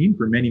haven't seen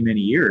for many,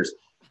 many years.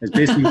 It's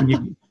basically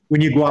when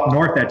you go up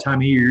north that time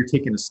of year, you're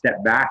taking a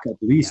step back at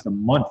least a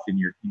month in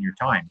your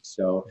time.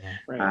 So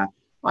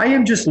I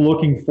am just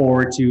looking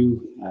forward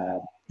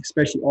to,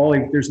 especially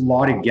there's a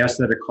lot of guests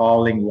that are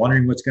calling,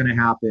 wondering what's going to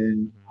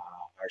happen.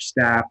 Our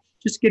staff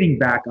just getting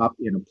back up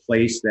in a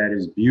place that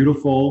is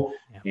beautiful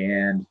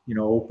and,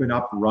 open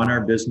up, run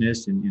our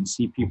business and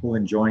see people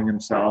enjoying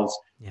themselves.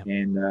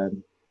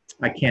 And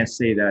I can't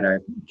say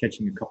that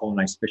catching a couple of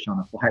nice fish on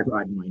a fly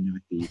rod might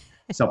not be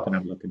something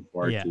I'm looking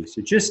forward to.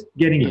 So just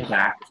getting it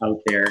back out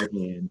there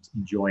and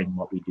enjoying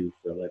what we do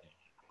for a living.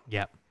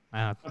 Yep.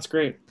 That's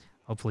great.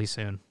 Hopefully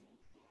soon.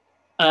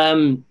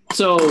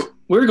 So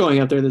we're going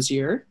out there this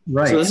year.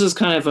 Right. So this is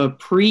kind of a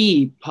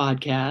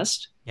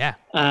pre-podcast. Yeah.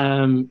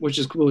 Which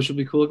is cool. Which will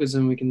be cool because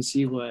then we can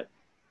see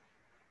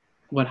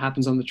what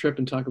happens on the trip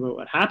and talk about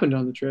what happened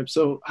on the trip.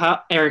 So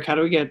Eric, how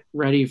do we get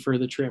ready for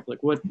the trip?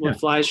 Like what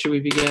flies should we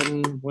be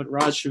getting? What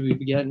rods should we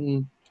be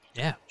getting?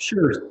 Yeah.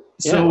 Sure.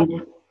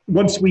 So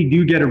once we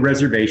do get a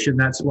reservation,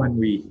 that's when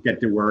we get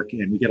to work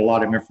and we get a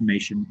lot of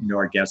information into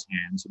our guest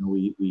hands.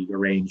 We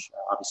arrange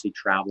obviously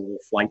travel,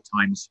 flight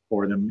times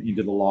for them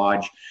into the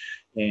lodge,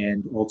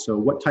 and also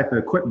what type of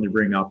equipment to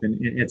bring up. And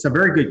it's a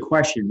very good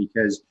question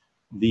because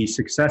the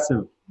success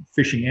of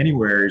fishing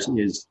anywhere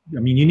is,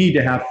 you need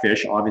to have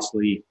fish,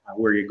 obviously,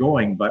 where you're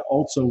going, but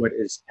also what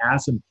is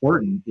as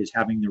important is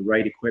having the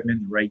right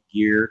equipment, the right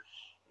gear,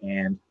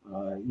 and,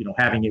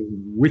 having it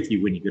with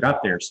you when you get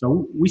up there.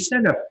 So we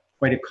send up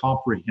quite a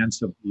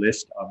comprehensive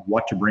list of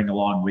what to bring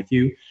along with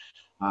you.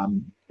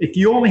 If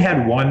you only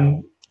had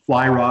one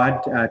fly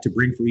rod to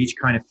bring for each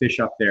kind of fish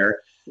up there,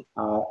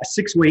 a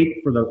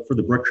 6-weight for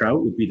the brook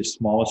trout would be the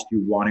smallest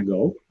you want to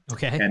go.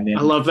 Okay. And then,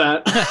 I love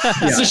that.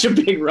 Such a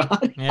big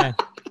rod. Yeah.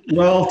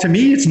 Well, to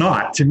me, it's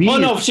not. To me,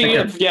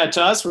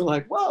 to us, we're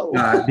like, whoa.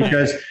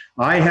 Because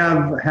I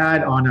have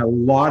had on a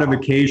lot of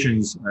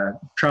occasions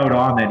trout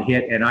on that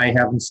hit, and I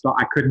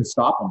couldn't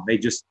stop them. They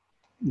just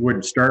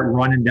would start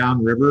running down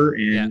the river,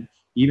 and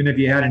even if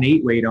you had an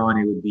 8-weight on,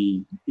 it would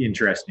be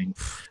interesting.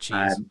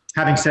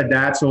 Having said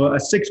that, so a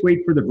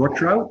 6-weight for the brook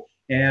trout,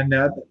 and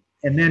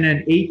then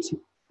an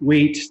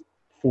 8-weight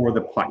for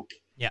the pike.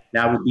 Yeah,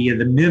 that would be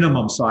the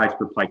minimum size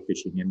for pike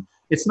fishing. And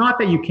it's not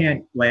that you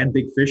can't land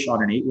big fish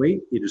on an 8-weight.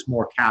 It is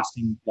more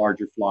casting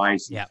larger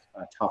flies.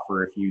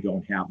 Tougher if you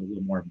don't have a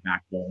little more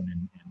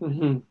backbone.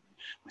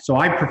 So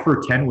I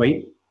prefer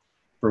 10-weight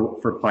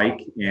for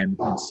pike and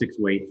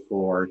 6-weight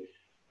for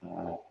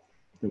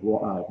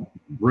the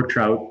brook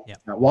trout.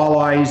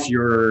 Walleyes,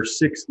 your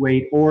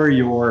 6-weight or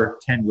your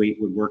 10-weight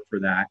would work for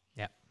that.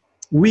 Yeah.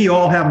 We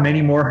all have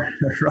many more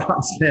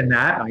rods than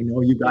that. I know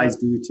you guys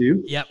do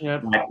too. Yep.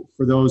 But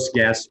for those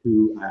guests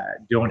who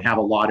don't have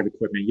a lot of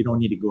equipment, you don't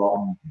need to go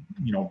out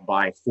and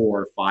buy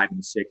 4 or 5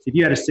 and 6. If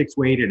you had a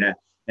 6-weight and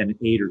an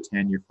 8 or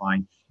 10, you're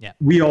fine. Yeah.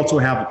 We also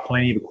have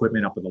plenty of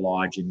equipment up at the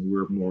lodge, and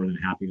we're more than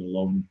happy to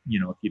loan.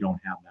 If you don't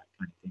have that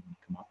kind of thing,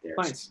 come up there.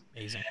 Nice.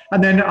 Amazing.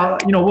 And then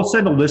we'll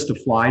send a list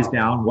of flies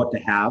down, what to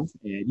have,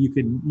 and you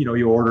can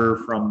you order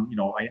from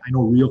I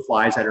know Real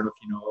Flies. I don't know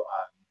if you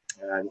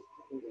know.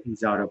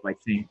 He's out of, I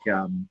think,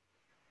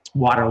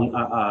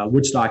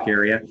 Woodstock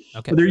area.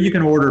 Okay. But there you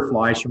can order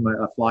flies from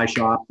a fly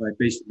shop,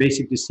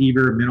 basic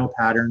deceiver, minnow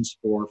patterns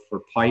for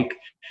pike.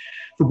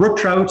 For brook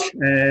trout,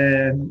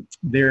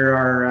 there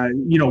are,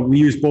 we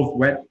use both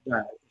wet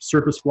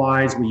surface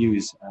flies. We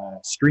use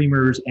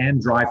streamers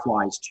and dry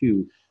flies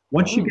too.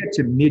 Once you get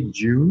to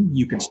mid-June,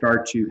 you can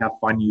start to have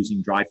fun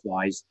using dry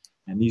flies.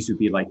 And these would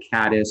be like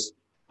caddis,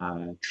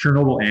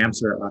 Chernobyl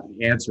ants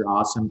are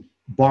awesome.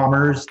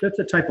 Bombers, that's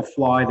a type of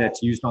fly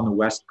that's used on the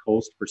west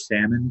coast for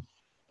salmon.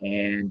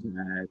 And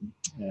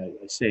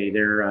I say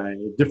there are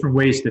different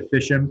ways to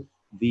fish them.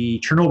 The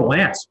Chernobyl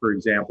ants, for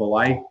example,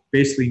 I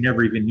basically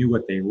never even knew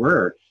what they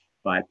were.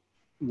 But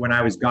when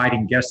I was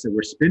guiding guests that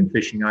were spin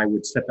fishing, I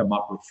would set them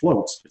up with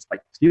floats, just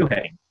like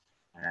steelheading.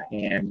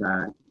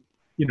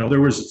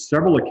 There was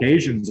several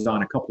occasions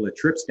on a couple of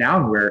trips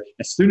down where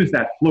as soon as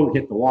that float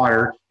hit the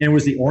water, and it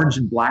was the orange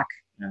and black,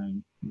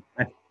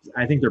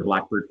 I think they're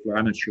blackbird float.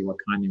 I'm not sure what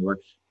kind they were.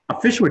 A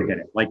fish would hit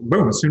it, like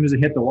boom, as soon as it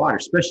hit the water,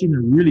 especially in the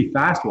really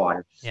fast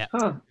water. Yeah.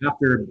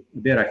 After a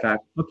bit, I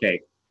thought,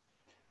 okay,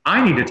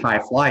 I need to tie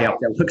a fly up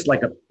that looks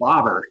like a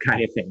bobber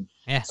kind of thing.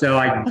 Yeah. So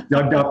I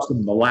dug up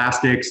some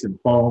elastics and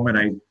foam, and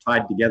I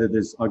tied together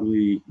this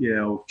ugly,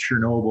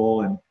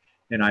 Chernobyl,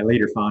 and I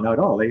later found out,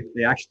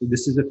 they actually,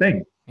 this is a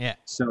thing. Yeah.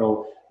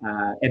 So,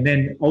 and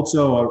then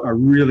also a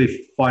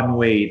really fun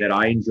way that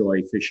I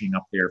enjoy fishing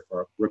up there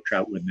for brook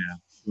trout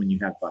when you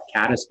have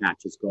caddis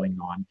hatches going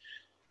on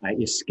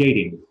is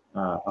skating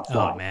a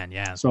fly. Oh man,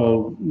 yeah.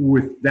 So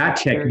with that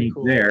technique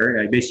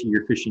there, basically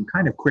you're fishing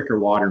kind of quicker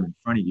water in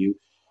front of you,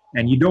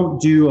 and you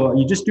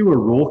just do a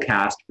roll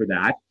cast for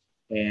that,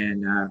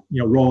 and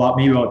roll up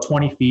maybe about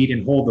 20 feet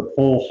and hold the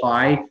pole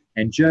high,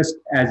 and just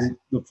as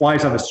the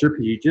fly's on the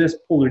surface, you just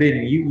pull it in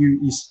and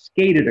you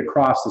skate it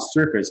across the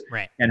surface.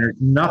 Right. And there's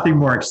nothing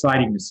more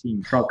exciting than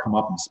seeing trout come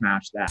up and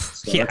smash that.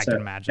 So I can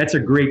imagine. That's a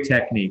great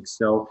technique.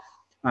 So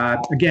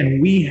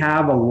Again, we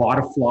have a lot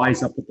of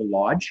flies up at the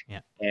lodge, Yeah.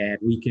 and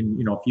we can,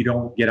 if you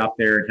don't get up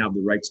there and have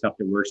the right stuff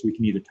that works, we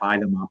can either tie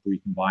them up or you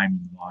can buy them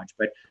in the lodge.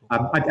 But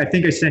I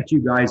think I sent you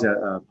guys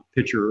a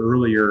picture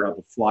earlier of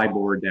a fly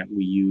board that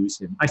we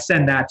use, and I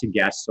send that to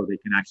guests so they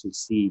can actually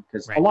see,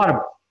 because Right. a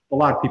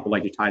lot of people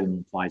like to tie their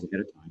own flies ahead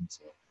of time.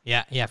 So.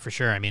 Yeah, for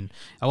sure. I mean,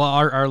 well,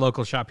 our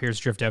local shop here is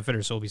Drift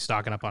Outfitters, so we'll be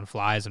stocking up on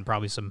flies and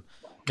probably some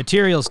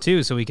materials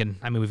too, so we can,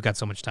 we've got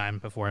so much time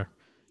before,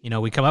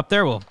 we come up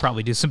there. We'll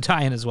probably do some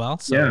tie-in as well,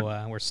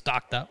 so we're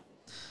stocked up.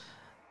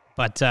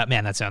 But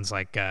man, that sounds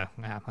like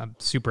I'm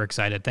super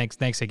excited.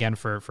 Thanks again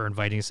for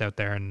inviting us out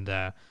there, and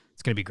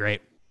it's going to be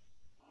great.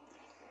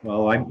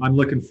 Well, I'm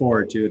looking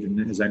forward to it, and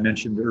as I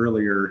mentioned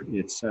earlier,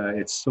 it's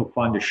so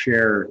fun to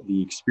share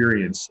the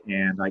experience,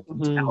 and I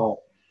can tell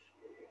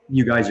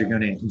you guys are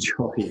going to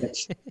enjoy it.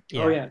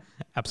 Yeah, oh yeah,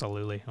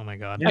 absolutely. Oh my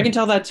God, I can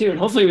tell that too, and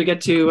hopefully we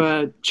get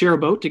to share a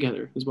boat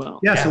together as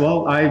well. Yeah, so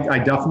well, I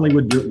definitely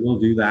will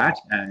do that,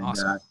 and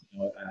awesome.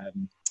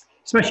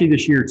 Especially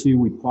this year too,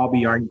 we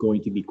probably aren't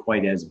going to be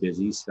quite as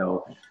busy,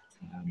 so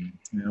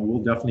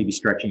we'll definitely be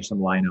stretching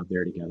some line out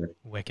there together.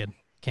 Wicked,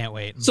 can't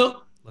wait.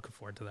 So looking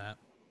forward to that.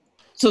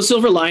 So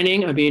silver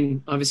lining, I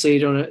mean, obviously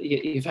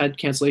you've had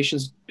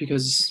cancellations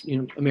because,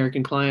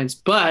 American clients,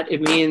 but it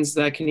means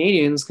that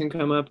Canadians can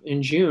come up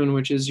in June,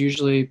 which is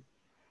usually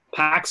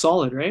packed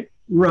solid, right?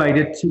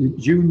 Right.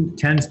 June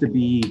tends to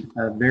be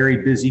a very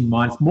busy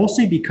month,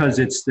 mostly because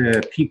it's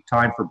the peak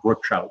time for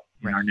brook trout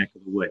in our neck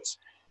of the woods.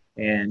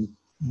 And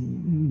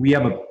we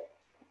have a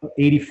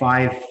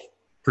 85%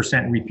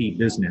 repeat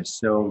business.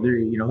 So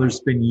there's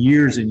been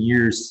years and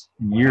years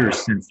and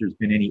years since there's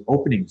been any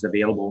openings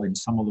available in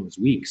some of those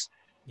weeks.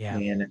 Yeah.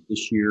 And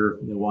this year,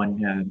 the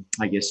one,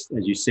 I guess,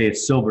 as you say,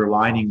 it's silver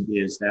lining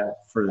is that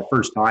for the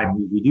first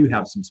time, we do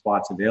have some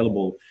spots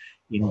available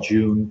in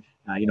June.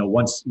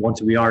 Once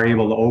we are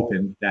able to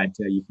open, that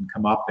you can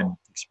come up and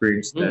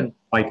experience the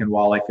pike and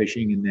walleye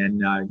fishing, and then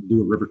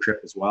do a river trip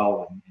as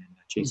well and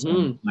chase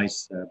some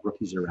nice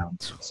brookies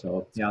around.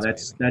 So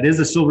that is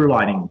a silver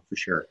lining for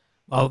sure.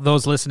 Well,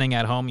 those listening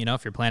at home,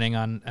 if you're planning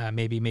on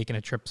maybe making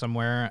a trip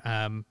somewhere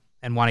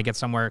and want to get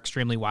somewhere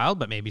extremely wild,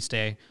 but maybe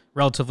stay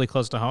relatively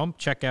close to home,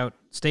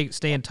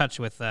 stay in touch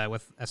with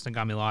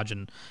Esnagami Lodge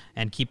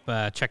and keep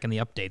checking the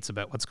updates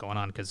about what's going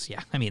on. Because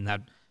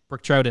that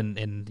brook trout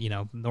in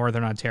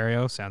northern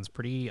Ontario sounds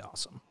pretty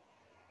awesome.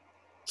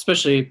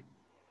 Especially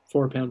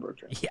 4-pound brook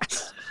trout.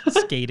 Yes,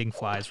 skating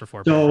flies for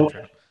 4-pound brook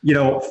trout.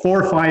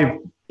 4 or 5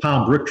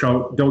 pound brook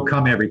trout don't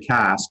come every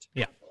cast.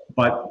 Yeah.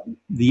 But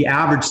the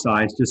average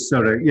size, just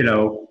sort of,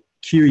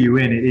 cue you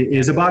in, it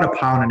is about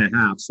 1.5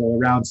 pounds. So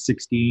around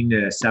 16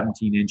 to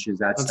 17 inches.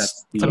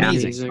 That's the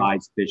average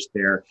size fish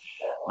there.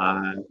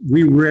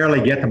 We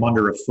rarely get them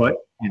under a foot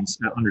and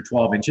under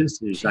 12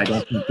 inches. I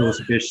don't think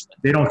those fish,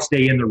 they don't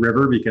stay in the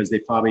river because they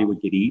probably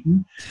would get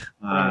eaten.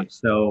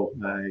 So,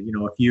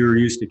 if you're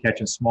used to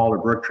catching smaller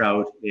brook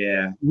trout,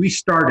 we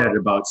start at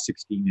about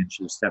 16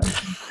 inches, 17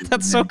 inches.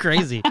 That's so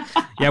crazy.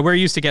 Yeah, we're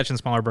used to catching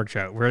smaller brook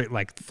trout. We're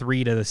like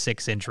 3 to the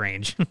 6 inch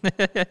range.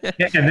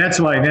 And that's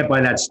what I meant by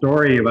that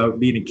story about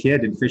being a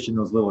kid and fishing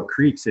those little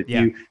creeks.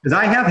 Because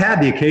I have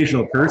had the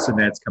occasional person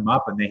that's come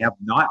up and they have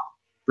not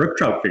brook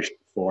trout fished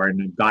before,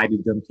 and I've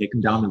guided them, take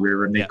them down the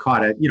river, and they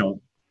caught a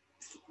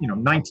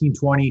 19,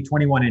 20,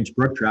 21 inch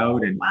brook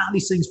trout, and wow,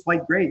 these things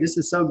fight great. This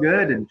is so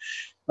good. And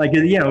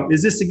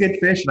is this a good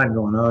fish? And I'm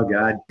going, oh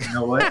God, you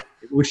know what? I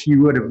wish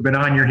you would have been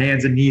on your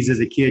hands and knees as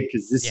a kid,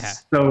 because this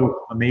is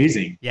so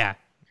amazing. Yeah.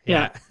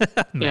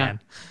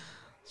 Man.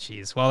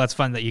 Jeez. Well, that's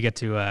fun that you get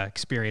to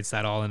experience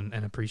that all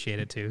and appreciate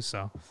it too.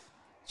 So,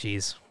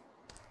 geez.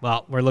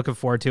 Well, we're looking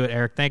forward to it,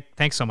 Eric.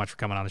 Thanks so much for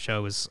coming on the show.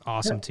 It was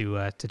awesome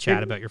to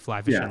chat about your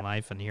fly fishing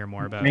life and hear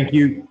more about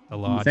the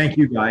lodge. Thank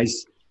you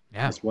guys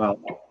as well.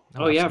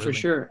 Oh yeah, for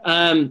sure.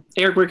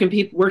 Eric, where can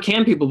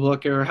people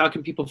book, or how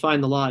can people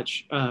find the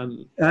lodge?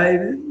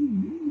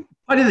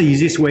 One of the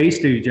easiest ways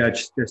to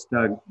just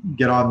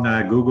get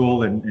on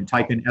Google and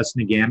type in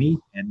Esnagami,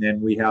 and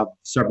then we have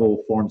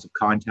several forms of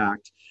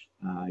contact.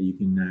 You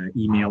can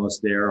email us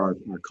there. Our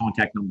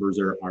contact numbers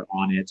are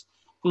on it.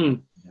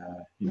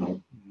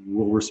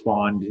 We'll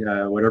respond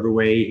whatever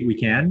way we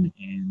can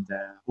and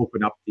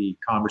open up the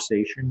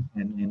conversation,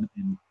 and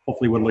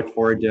hopefully we'll look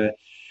forward to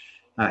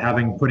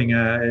putting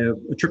a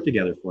trip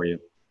together for you.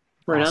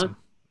 Right awesome. on.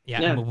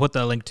 Yeah, and we'll put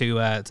the link to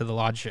the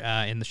lodge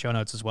in the show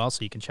notes as well,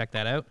 so you can check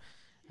that out.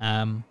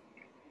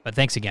 But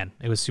thanks again.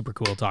 It was super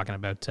cool talking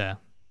about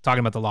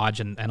the lodge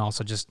and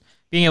also just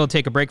being able to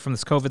take a break from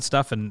this COVID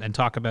stuff and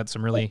talk about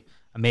some really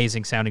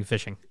amazing sounding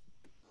fishing.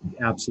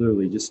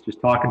 Absolutely. Just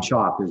talking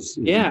shop is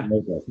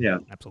local. Yeah.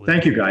 Absolutely.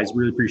 Thank you guys.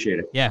 Really appreciate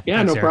it. Yeah. Yeah.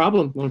 Thanks, No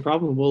problem. No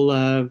problem.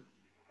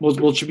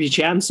 We'll be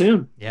chatting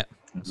soon. Yeah.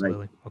 Absolutely.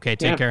 Right. Okay.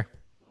 Take care.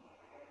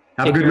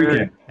 Have a good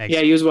weekend. Thanks.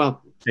 Yeah. You as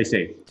well. Stay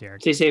safe.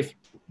 Stay safe.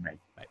 Right.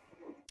 Bye.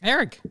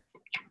 Eric.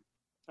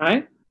 All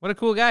right. What a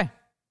cool guy.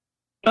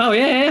 Oh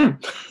yeah.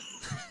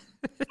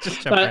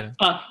 Just jump right in.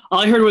 All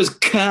I heard was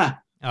 "ka."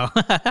 Oh.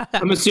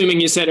 I'm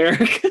assuming you said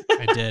Eric.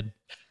 I did.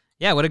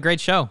 Yeah. What a great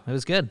show. It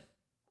was good.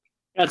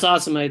 That's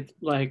awesome.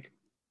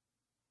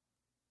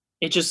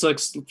 it just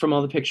looks from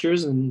all the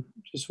pictures and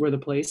just where the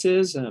place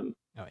is. Oh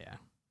yeah.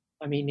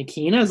 I mean,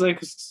 Nakina is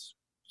like it's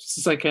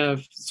like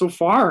so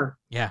far.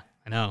 Yeah,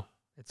 I know.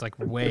 It's like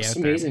way It's out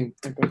amazing,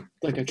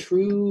 like a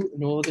true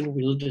northern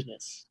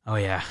wilderness. there. Oh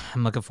yeah,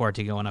 I'm looking forward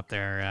to going up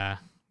there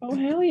Oh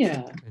hell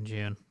yeah! in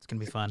June. It's gonna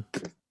be fun. Oh,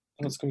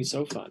 it's gonna be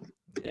so fun.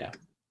 Yeah.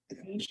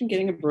 Imagine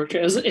getting a brook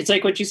trout. It's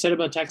like what you said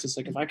about Texas.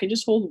 Like if I could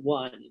just hold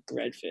one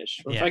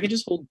redfish, or if I could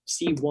just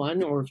see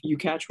one, or if you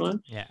catch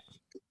one. Yeah.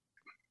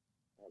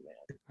 Oh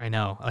man. I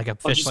know, like a I'll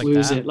fish just like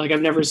lose that. it. Like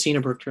I've never seen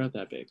a brook trout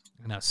that big.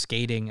 I know,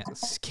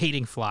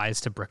 skating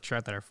flies to brook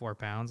trout that are 4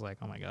 pounds. Like,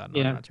 oh my god,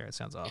 no, not sure. It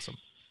sounds awesome.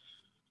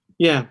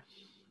 Yeah,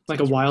 like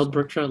a wild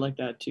brook trout like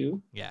that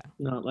too. Yeah.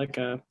 Not like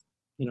a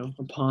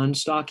pond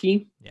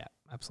stocky. Yeah,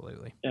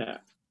 absolutely. Yeah,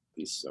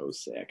 be so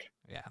sick.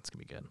 Yeah, it's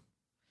gonna be good.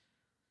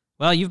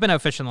 Well, you've been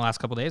out fishing the last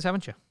couple of days,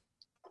 haven't you?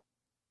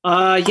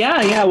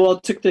 Yeah. Well,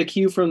 took the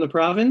cue from the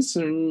province,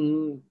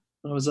 and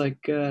I was like,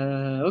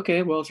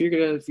 okay, well, if you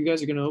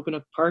guys are gonna open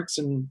up parks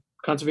and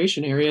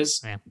conservation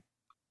areas, yeah.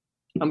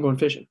 I'm going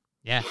fishing.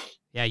 Yeah.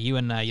 You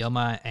and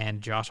Yilma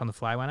and Josh on the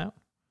fly went out.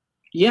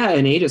 Yeah,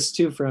 and Adis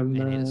too from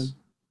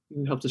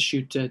who helped us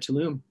shoot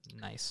Tulum.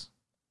 Nice.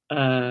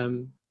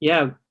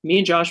 Yeah, me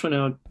and Josh went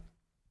out.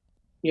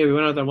 Yeah, we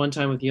went out that one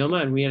time with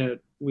Yilma, and we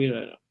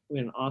had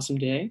an awesome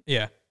day.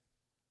 Yeah.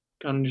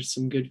 Got into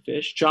some good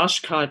fish.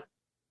 Josh caught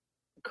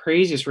the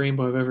craziest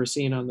rainbow I've ever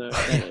seen on the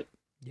Reddit.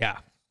 Yeah.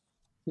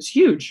 It was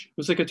huge. It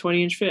was like a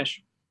 20-inch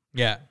fish.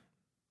 Yeah. I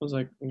was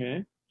like,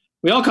 okay.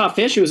 We all caught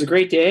fish. It was a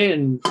great day,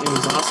 and it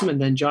was awesome. And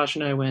then Josh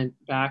and I went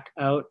back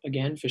out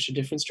again, fished a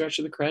different stretch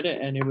of the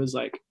credit, and it was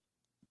like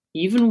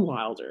even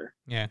wilder.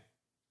 Yeah.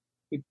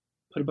 We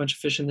put a bunch of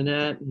fish in the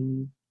net,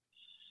 and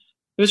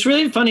it was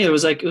really funny. It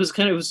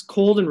was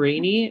cold and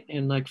rainy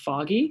and like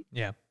foggy.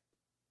 Yeah.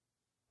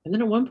 And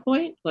then at one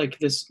point, like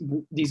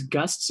these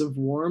gusts of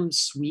warm,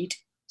 sweet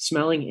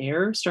smelling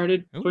air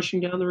started pushing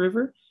down the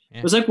river. Yeah.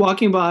 It was like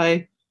walking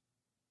by,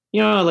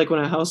 like when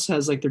a house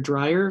has like their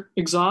dryer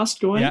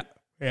exhaust going. Yeah.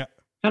 Yeah.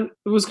 And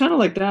it was kind of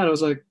like that. I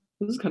was like,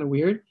 this is kind of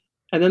weird.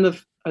 And then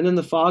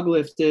the fog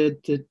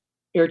lifted, the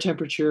air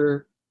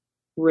temperature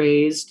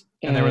raised,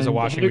 and there was a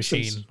washing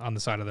machine on the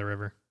side of the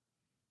river.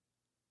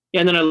 Yeah,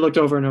 and then I looked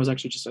over, and it was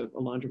actually just a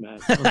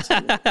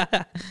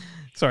laundromat.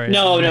 Sorry,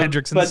 no,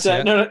 Hendrickson's. But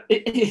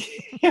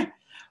yeah.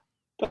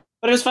 But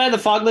it was fine. The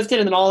fog lifted,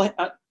 and then all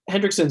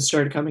Hendricksons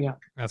started coming up.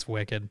 That's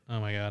wicked. Oh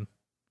my god.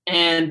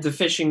 And the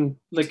fishing,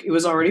 like it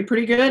was already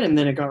pretty good, and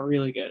then it got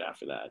really good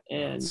after that.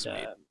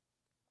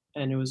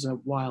 And it was a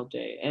wild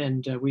day.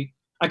 And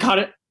I caught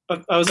it.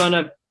 I was on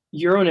a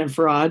Euronet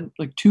rod,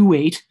 like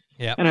 2-weight.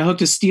 Yeah. And I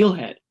hooked a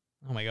steelhead.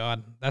 Oh my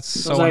god, that's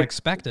so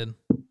unexpected.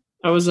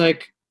 I was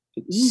like,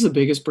 this is the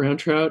biggest brown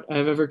trout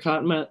I've ever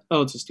caught in my.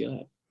 Oh, it's a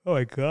steelhead. Oh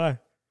my god.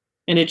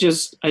 And I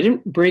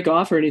didn't break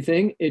off or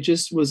anything. It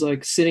just was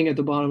like sitting at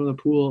the bottom of the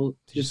pool,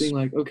 just being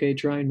like, okay,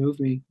 try and move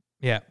me.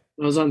 Yeah.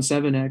 And I was on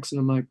 7X, and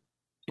I'm like,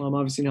 well, I'm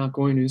obviously not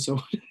going to,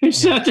 so I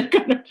just had to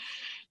kind of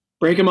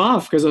break him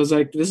off because I was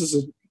like, this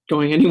isn't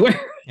going anywhere.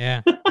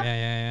 Yeah.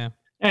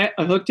 I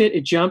hooked it.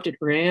 It jumped. It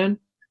ran.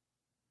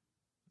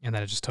 And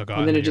then it just took off.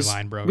 And then your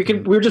line broke. We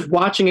were just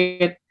watching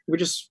it. We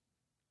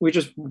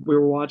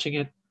were watching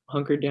it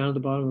hunkered down at the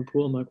bottom of the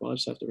pool. I'm like, well, I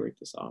just have to break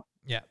this off.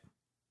 Yeah.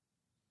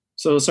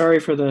 So sorry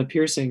for the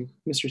piercing,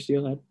 Mr.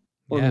 Steelhead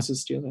or Mrs.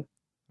 Steelhead.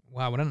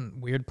 Wow, what a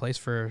weird place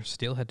for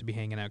steelhead to be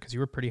hanging out because you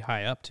were pretty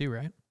high up too,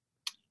 right?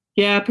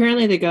 Yeah,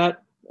 apparently they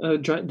got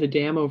the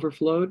dam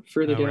overflowed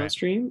further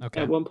downstream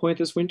at one point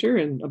this winter,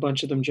 and a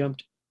bunch of them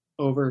jumped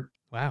over.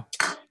 Wow.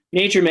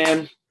 Nature,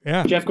 man.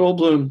 Yeah. Jeff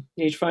Goldblum.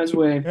 Nature finds a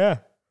way. Yeah.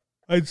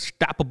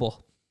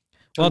 Unstoppable.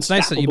 Well, it's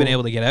nice that you've been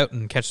able to get out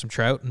and catch some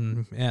trout,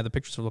 and the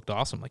pictures have looked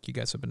awesome. Like you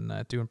guys have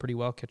been doing pretty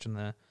well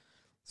catching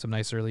some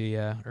nice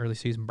early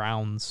season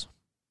browns.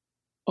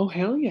 Oh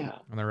hell yeah!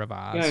 On the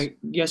Rivaz. Yeah,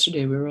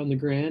 yesterday we were on the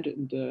Grand,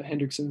 and the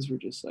Hendricksons were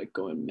just like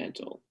going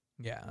mental.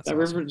 Yeah, that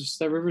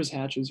river's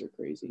hatches are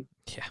crazy.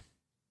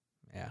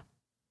 Yeah.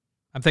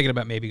 I'm thinking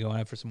about maybe going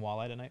out for some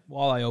walleye tonight.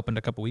 Walleye opened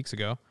a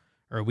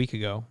week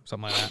ago,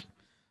 something like that.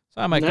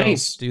 So I might go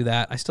do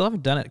that. I still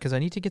haven't done it because I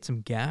need to get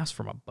some gas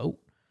from a boat.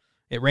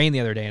 It rained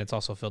the other day, and it's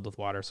also filled with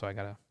water, so I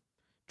got to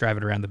drive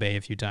it around the bay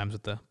a few times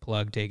with the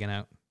plug taken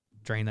out,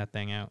 drain that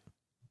thing out.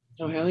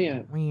 Oh, hell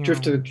yeah.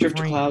 Drift to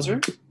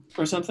Clouser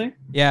or something?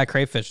 Yeah,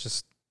 crayfish,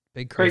 just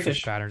big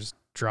crayfish pattern. Just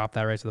drop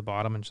that right to the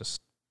bottom and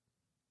just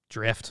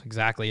drift.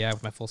 Exactly, yeah,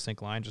 with my full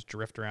sink line, just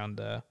drift around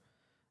the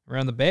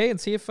bay and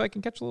see if I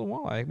can catch a little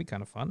walleye. It'd be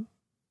kind of fun.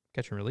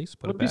 Catch and release,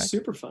 put it back. It'd be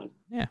super fun.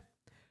 Yeah.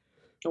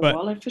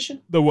 Walleye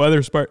fishing? The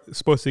weather's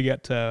supposed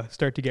to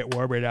start to get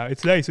warmer now.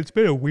 It's nice. It's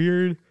been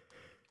a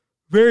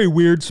very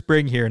weird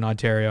spring here in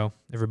Ontario.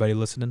 Everybody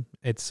listening,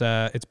 it's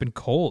been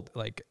cold,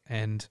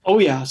 and oh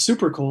yeah,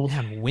 super cold,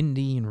 and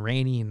windy and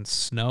rainy and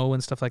snow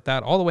and stuff like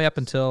that, all the way up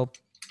until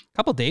a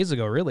couple of days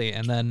ago, really.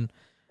 And then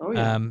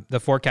the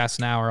forecasts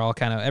now are all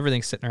kind of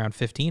everything's sitting around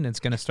 15. And it's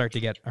going to start to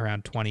get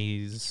around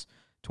 20s,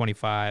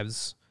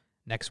 25s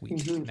next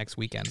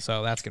weekend.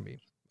 So that's going to be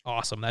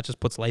awesome. That just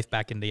puts life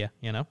back into you,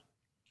 you know.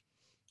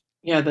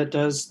 Yeah, that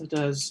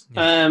does.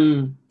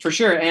 Yeah. For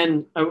sure.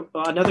 And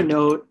another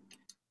note,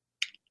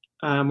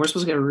 we're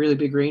supposed to get a really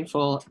big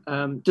rainfall.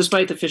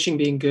 Despite the fishing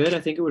being good, I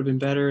think it would have been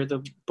better.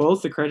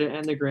 Both the Credit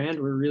and the Grand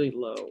were really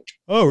low.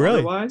 Oh, really?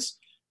 Otherwise,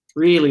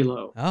 really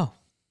low. Oh.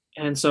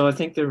 And so I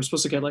think they were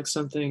supposed to get like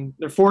something.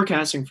 They're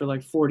forecasting for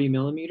like 40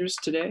 millimeters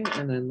today,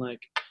 and then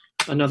like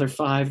another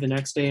 5 the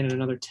next day, and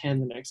another 10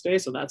 the next day.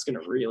 So that's going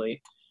to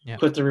really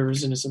put the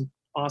rivers into some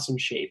awesome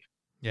shape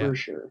for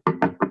sure.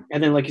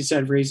 And then, like you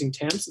said, raising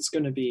temps, it's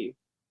going to be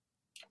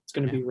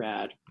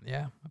rad.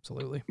 Yeah,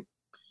 absolutely.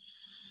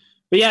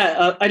 But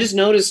yeah, I just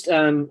noticed.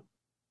 I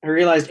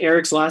realized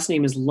Eric's last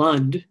name is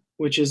Lund,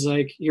 which is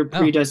like your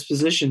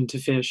predisposition to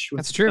fish. With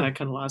That's true. That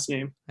kind of last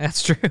name.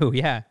 That's true.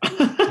 Yeah,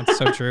 that's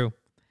so true.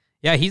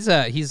 Yeah,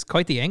 he's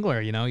quite the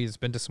angler. You know, he's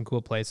been to some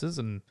cool places,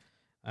 and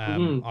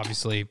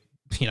obviously,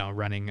 you know,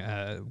 running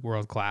a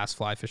world-class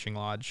fly fishing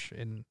lodge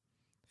in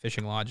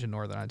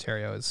Northern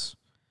Ontario is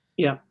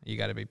you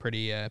got to be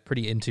pretty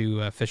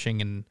into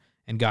fishing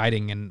and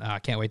guiding, and I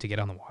can't wait to get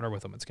on the water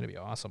with him. It's going to be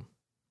awesome.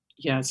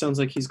 Yeah, it sounds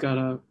like he's got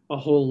a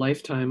whole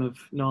lifetime of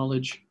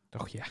knowledge.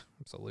 Oh yeah,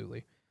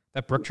 absolutely.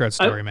 That brook trout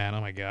story, man.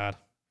 Oh my god.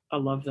 I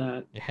love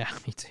that. Yeah,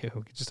 me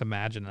too. Just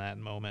imagine that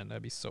moment.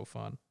 That'd be so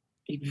fun.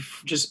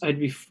 I'd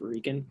be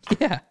freaking.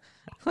 Yeah,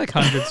 like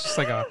hundreds, just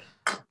like a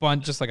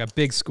bunch, just like a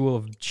big school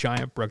of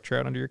giant brook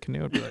trout under your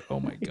canoe. I'd be like, oh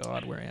my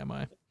god, where am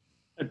I?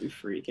 I'd be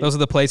freaking. Those are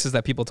the places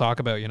that people talk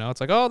about, you know.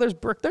 It's like, oh,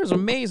 there's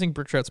amazing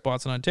brook trout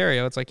spots in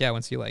Ontario. It's like, yeah,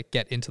 once you like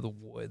get into the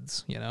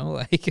woods, you know,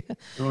 like.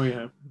 Oh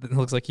yeah. It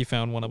looks like you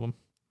found one of them.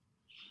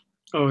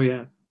 Oh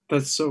yeah,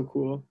 that's so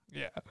cool.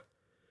 Yeah.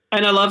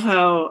 And I love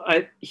how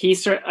I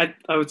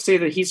would say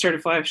that he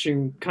started fly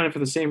fishing kind of for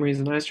the same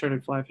reason I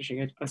started fly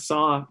fishing. I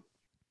saw.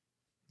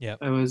 Yeah.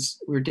 We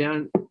were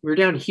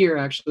down here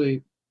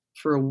actually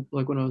for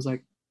when I was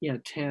like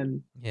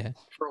 10. Yeah.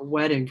 For a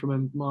wedding, for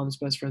my mom's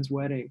best friend's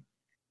wedding,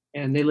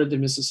 and they lived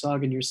in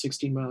Mississauga near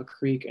 16 Mile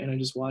Creek, and I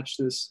just watched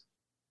this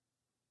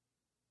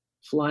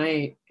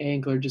fly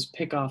angler just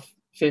pick off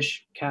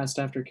fish cast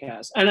after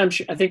cast, and I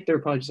think they were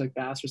probably just like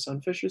bass or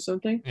sunfish or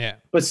something. Yeah.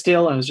 But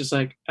still, I was just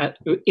like,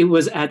 it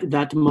was at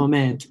that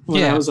moment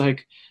when I was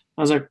like,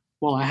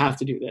 well, I have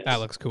to do this.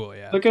 That looks cool.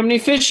 Yeah. Look how many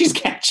fish he's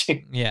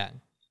catching. Yeah.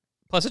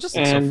 Plus, it just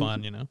looks so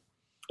fun, you know.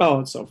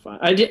 Oh, it's so fun.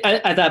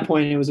 At that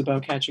point, it was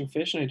about catching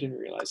fish, and I didn't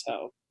realize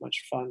how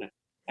much fun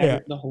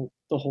the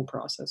whole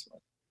process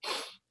was.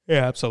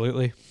 Yeah,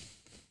 absolutely.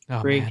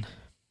 Oh, great. Man.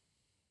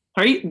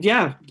 Are you?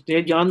 Yeah,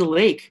 you're on the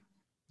lake.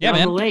 Yeah,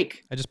 man. On the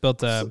lake. I just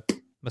built a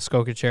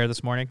Muskoka chair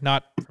this morning,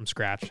 not from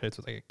scratch. It's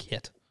like a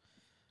kit.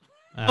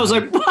 I was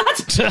like, what?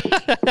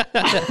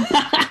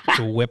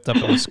 So whipped up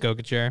a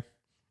Muskoka chair.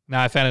 No,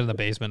 I found it in the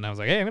basement, and I was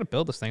like, hey, I'm going to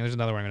build this thing. There's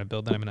another one I'm going to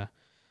build. Then I'm going to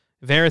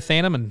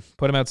varathane them and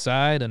put them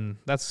outside, and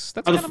that's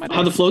kind of my day.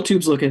 How the flow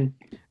tubes looking?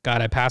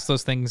 God, I pass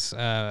those things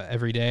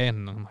every day,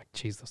 and I'm like,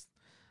 Jesus,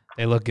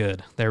 they look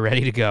good. They're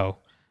ready to go.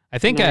 I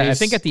think I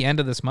think at the end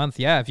of this month,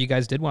 if you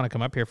guys did want to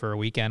come up here for a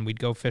weekend, we'd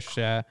go fish.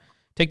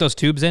 Take those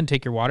tubes in,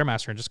 take your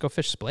Watermaster, and just go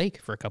fish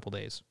Splake for a couple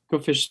days. Go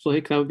fish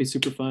Splake. That would be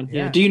super fun.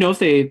 Yeah. Do you know if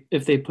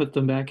they put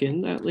them back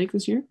in that lake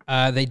this year?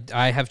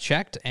 I have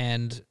checked,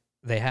 and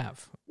they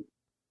have.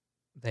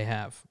 They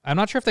have. I'm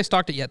not sure if they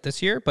stocked it yet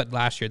this year, but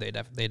last year they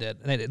did.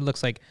 And it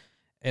looks like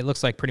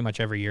pretty much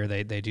every year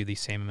they do the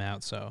same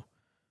amount. So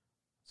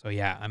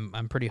yeah,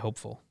 I'm pretty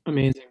hopeful.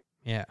 Amazing.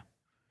 Yeah.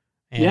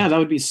 And that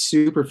would be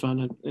super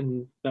fun,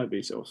 and that would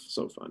be so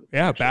fun.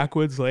 Yeah, actually.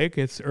 Backwoods Lake.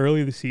 It's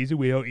early in the season.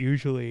 We don't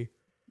usually,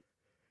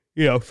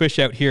 fish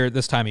out here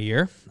this time of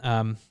year,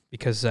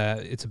 because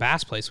it's a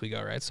bass place we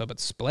go, right? So, but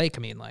Splake,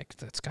 I mean, like,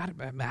 it's got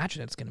to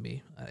imagine it's going to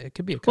be. It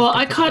could be.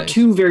 I caught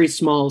 2 very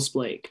small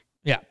Splake.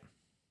 Yeah.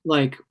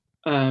 Like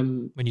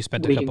when you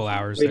spent a couple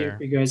hours there,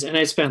 you guys, and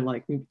I spent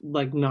like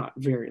not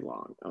very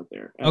long out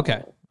there.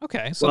 Okay.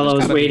 So while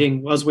I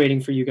was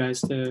waiting for you guys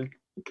to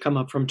come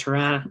up from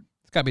Tirana.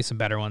 It's got to be some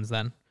better ones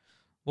then.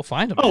 We'll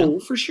find them. Oh,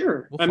 for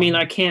sure. I mean,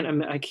 I can't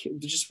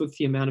just with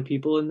the amount of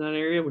people in that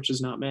area, which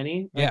is not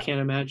many. Yeah. I can't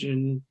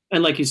imagine.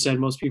 And like you said,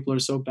 most people are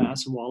so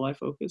bass and walleye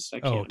focused. I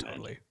can't totally.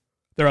 Imagine.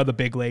 They're on the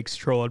big lakes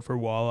trolling for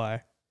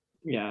walleye.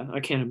 Yeah, I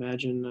can't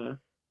imagine.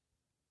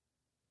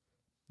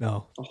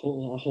 No. A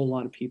whole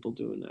lot of people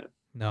doing that.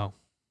 No,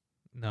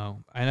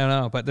 I don't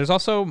know, but there's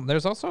also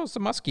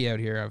some muskie out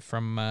here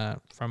from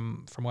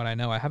what I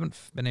know. I haven't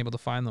been able to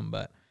find them,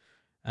 but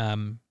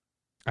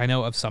I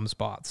know of some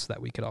spots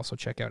that we could also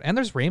check out, and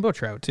there's rainbow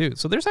trout too.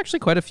 So there's actually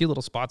quite a few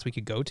little spots we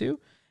could go to.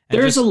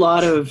 There's a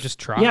lot of just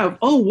try. Yeah.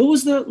 Oh, what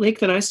was the lake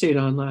that I stayed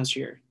on last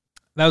year?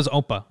 That was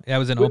Opa. Yeah, I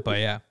was in Opa.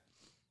 Yeah.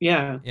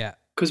 Yeah. Yeah.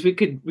 Because we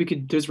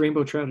could. There's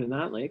rainbow trout in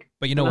that lake.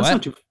 But you know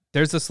what?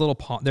 There's this little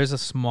pond. There's a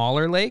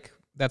smaller lake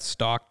that's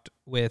stocked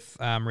with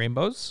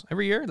rainbows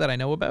every year that I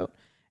know about,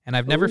 and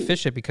I've never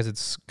fished it because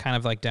it's kind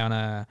of like down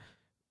a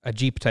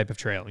Jeep type of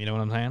trail. You know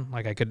what I'm saying?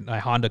 Like I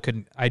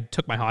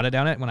took my Honda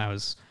down it when I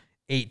was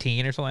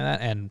 18 or something like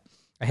that, and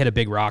I hit a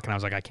big rock and I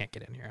was like, I can't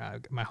get in here.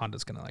 My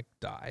Honda's gonna like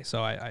die.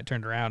 So I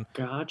turned around.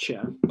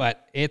 Gotcha.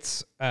 But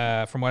it's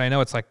from what I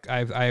know, it's like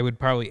I would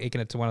probably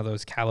akin it to one of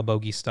those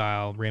Calabogie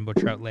style rainbow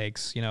trout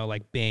lakes,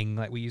 like Bing,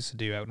 like we used to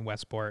do out in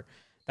Westport,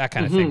 that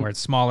kind of thing, where it's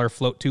smaller,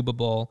 float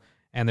tubable,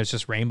 and there's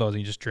just rainbows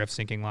and you just drift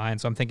sinking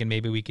lines. So I'm thinking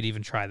maybe we could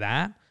even try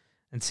that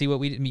and see what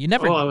we did. You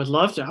never. Oh, I would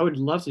love to. I would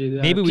love to do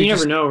that. Maybe you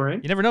never know,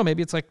 right? You never know.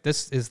 Maybe it's like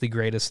this is the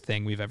greatest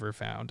thing we've ever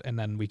found, and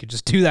then we could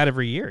just do that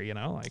every year.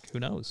 Like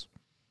who knows.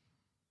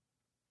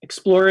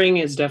 Exploring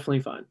is definitely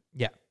fun.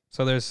 Yeah.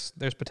 So there's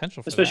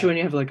potential for especially that. when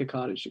you have like a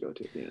cottage to go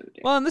to at the end of the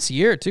day. Well, in this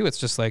year too, it's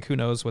just like who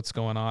knows what's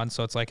going on.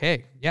 So it's like,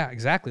 hey, yeah,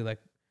 exactly. Like,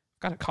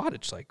 I've got a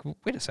cottage. Like,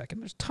 wait a second,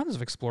 there's tons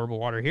of explorable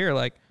water here.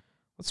 Like,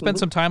 let's spend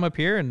some time up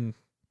here and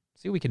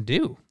see what we can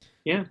do.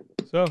 Yeah.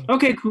 So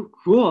okay,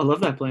 cool. I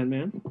love that plan,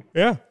 man.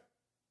 Yeah.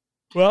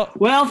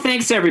 Well,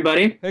 thanks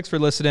everybody. Thanks for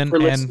listening.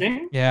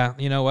 And, yeah,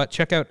 you know what?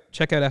 Check out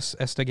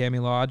Estagami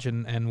Lodge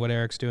and what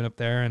Eric's doing up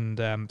there,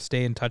 and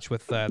stay in touch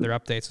with their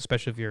updates,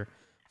 especially if you're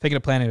thinking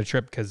of planning a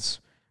trip, because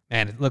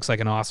man, it looks like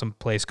an awesome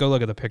place. Go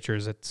look at the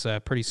pictures. It's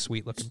a pretty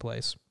sweet looking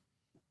place.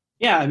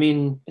 Yeah, I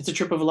mean, it's a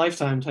trip of a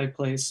lifetime type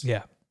place.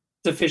 Yeah.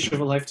 It's a fish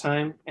of a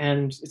lifetime,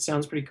 and it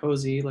sounds pretty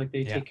cozy. Like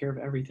they take care of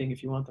everything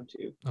if you want them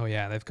to. Oh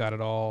yeah, they've got it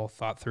all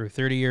thought through.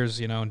 30 years,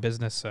 in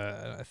business.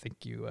 I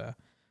think you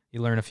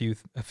learn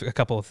a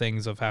couple of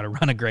things of how to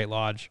run a great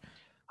lodge.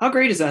 How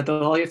great is that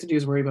though? All you have to do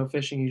is worry about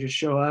fishing. You just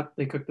show up,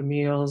 they cook the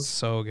meals.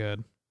 So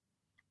good.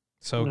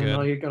 So good.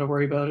 All you got to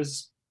worry about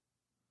is,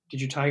 did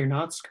you tie your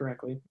knots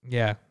correctly?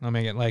 Yeah, I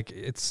mean, like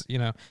it's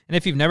and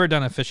if you've never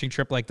done a fishing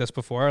trip like this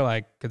before,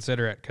 like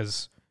consider it,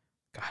 because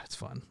God, it's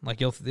fun. Like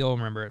you'll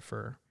remember it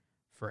for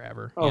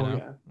forever. Oh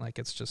yeah, like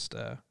it's just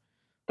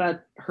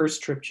that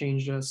Hearst trip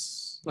changed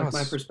us, like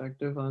my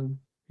perspective on.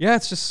 Yeah,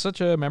 it's just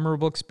such a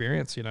memorable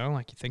experience.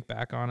 Like you think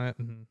back on it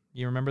and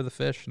you remember the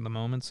fish and the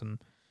moments,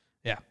 and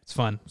yeah, it's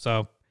fun.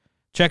 So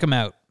check them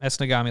out,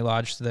 Estagami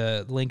Lodge.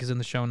 The link is in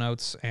the show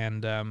notes,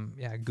 and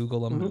Google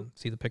them and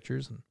see the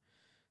pictures. And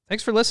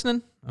thanks for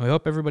listening. I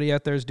hope everybody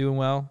out there is doing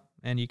well,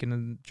 and you can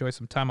enjoy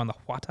some time on the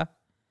Huata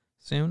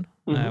soon,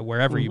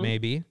 wherever you may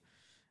be.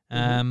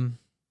 Yilma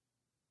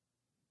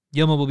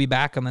will be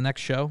back on the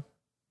next show,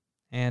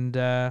 and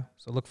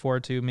so look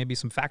forward to maybe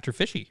some Factor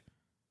Fishy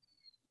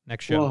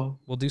next show. Whoa.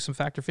 We'll do some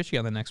Factor Fishy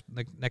on the next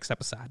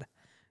episode.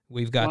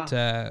 We've got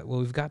Joe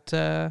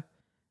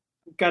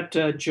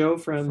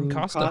from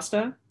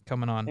Costa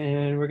coming on,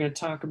 and we're going to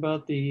talk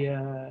about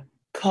the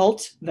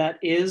cult that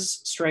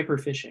is striper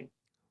fishing.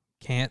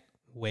 Can't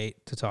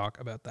wait to talk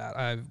about that.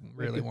 I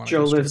really want to.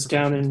 Joe lives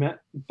down in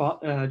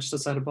just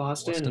outside of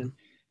Boston. And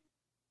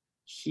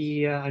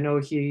I know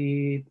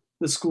the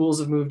schools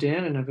have moved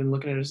in, and I've been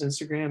looking at his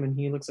Instagram, and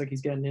he looks like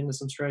he's getting into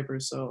some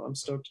stripers. So I'm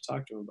stoked to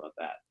talk to him about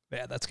that.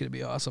 Yeah, that's going to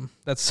be awesome.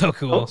 That's so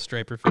cool.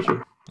 Striper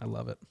fishing. I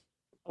love it.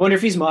 I wonder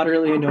if he's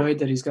moderately annoyed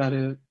that he's got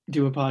to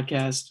do a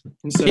podcast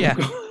instead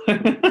of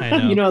I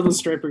know. You know how those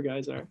striper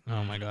guys are.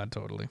 Oh my God,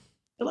 totally.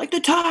 They're like, the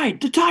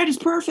tide is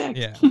perfect.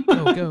 Yeah.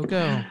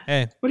 Go.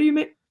 Hey. What do you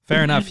mean?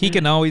 Fair enough. He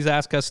can always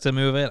ask us to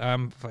move it.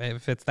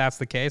 If that's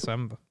the case,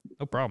 I'm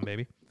no problem,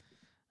 baby.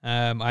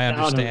 I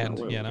understand.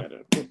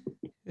 No.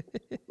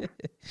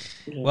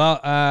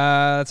 Well,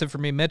 that's it for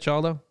me, Mitch.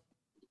 Aldo.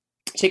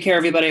 Take care,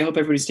 everybody. I hope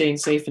everybody's staying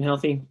safe and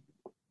healthy.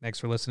 Thanks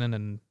for listening,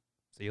 and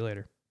see you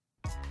later.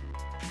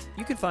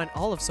 You can find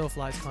all of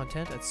SoFly's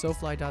content at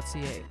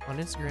SoFly.ca. On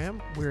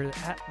Instagram, we're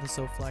at the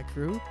SoFly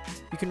Crew.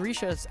 You can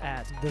reach us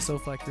at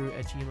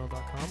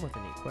thesoflycrew@gmail.com with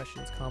any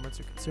questions, comments,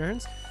 or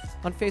concerns.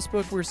 On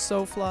Facebook, we're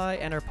SoFly,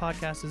 and our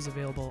podcast is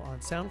available on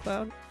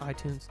SoundCloud,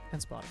 iTunes,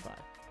 and Spotify.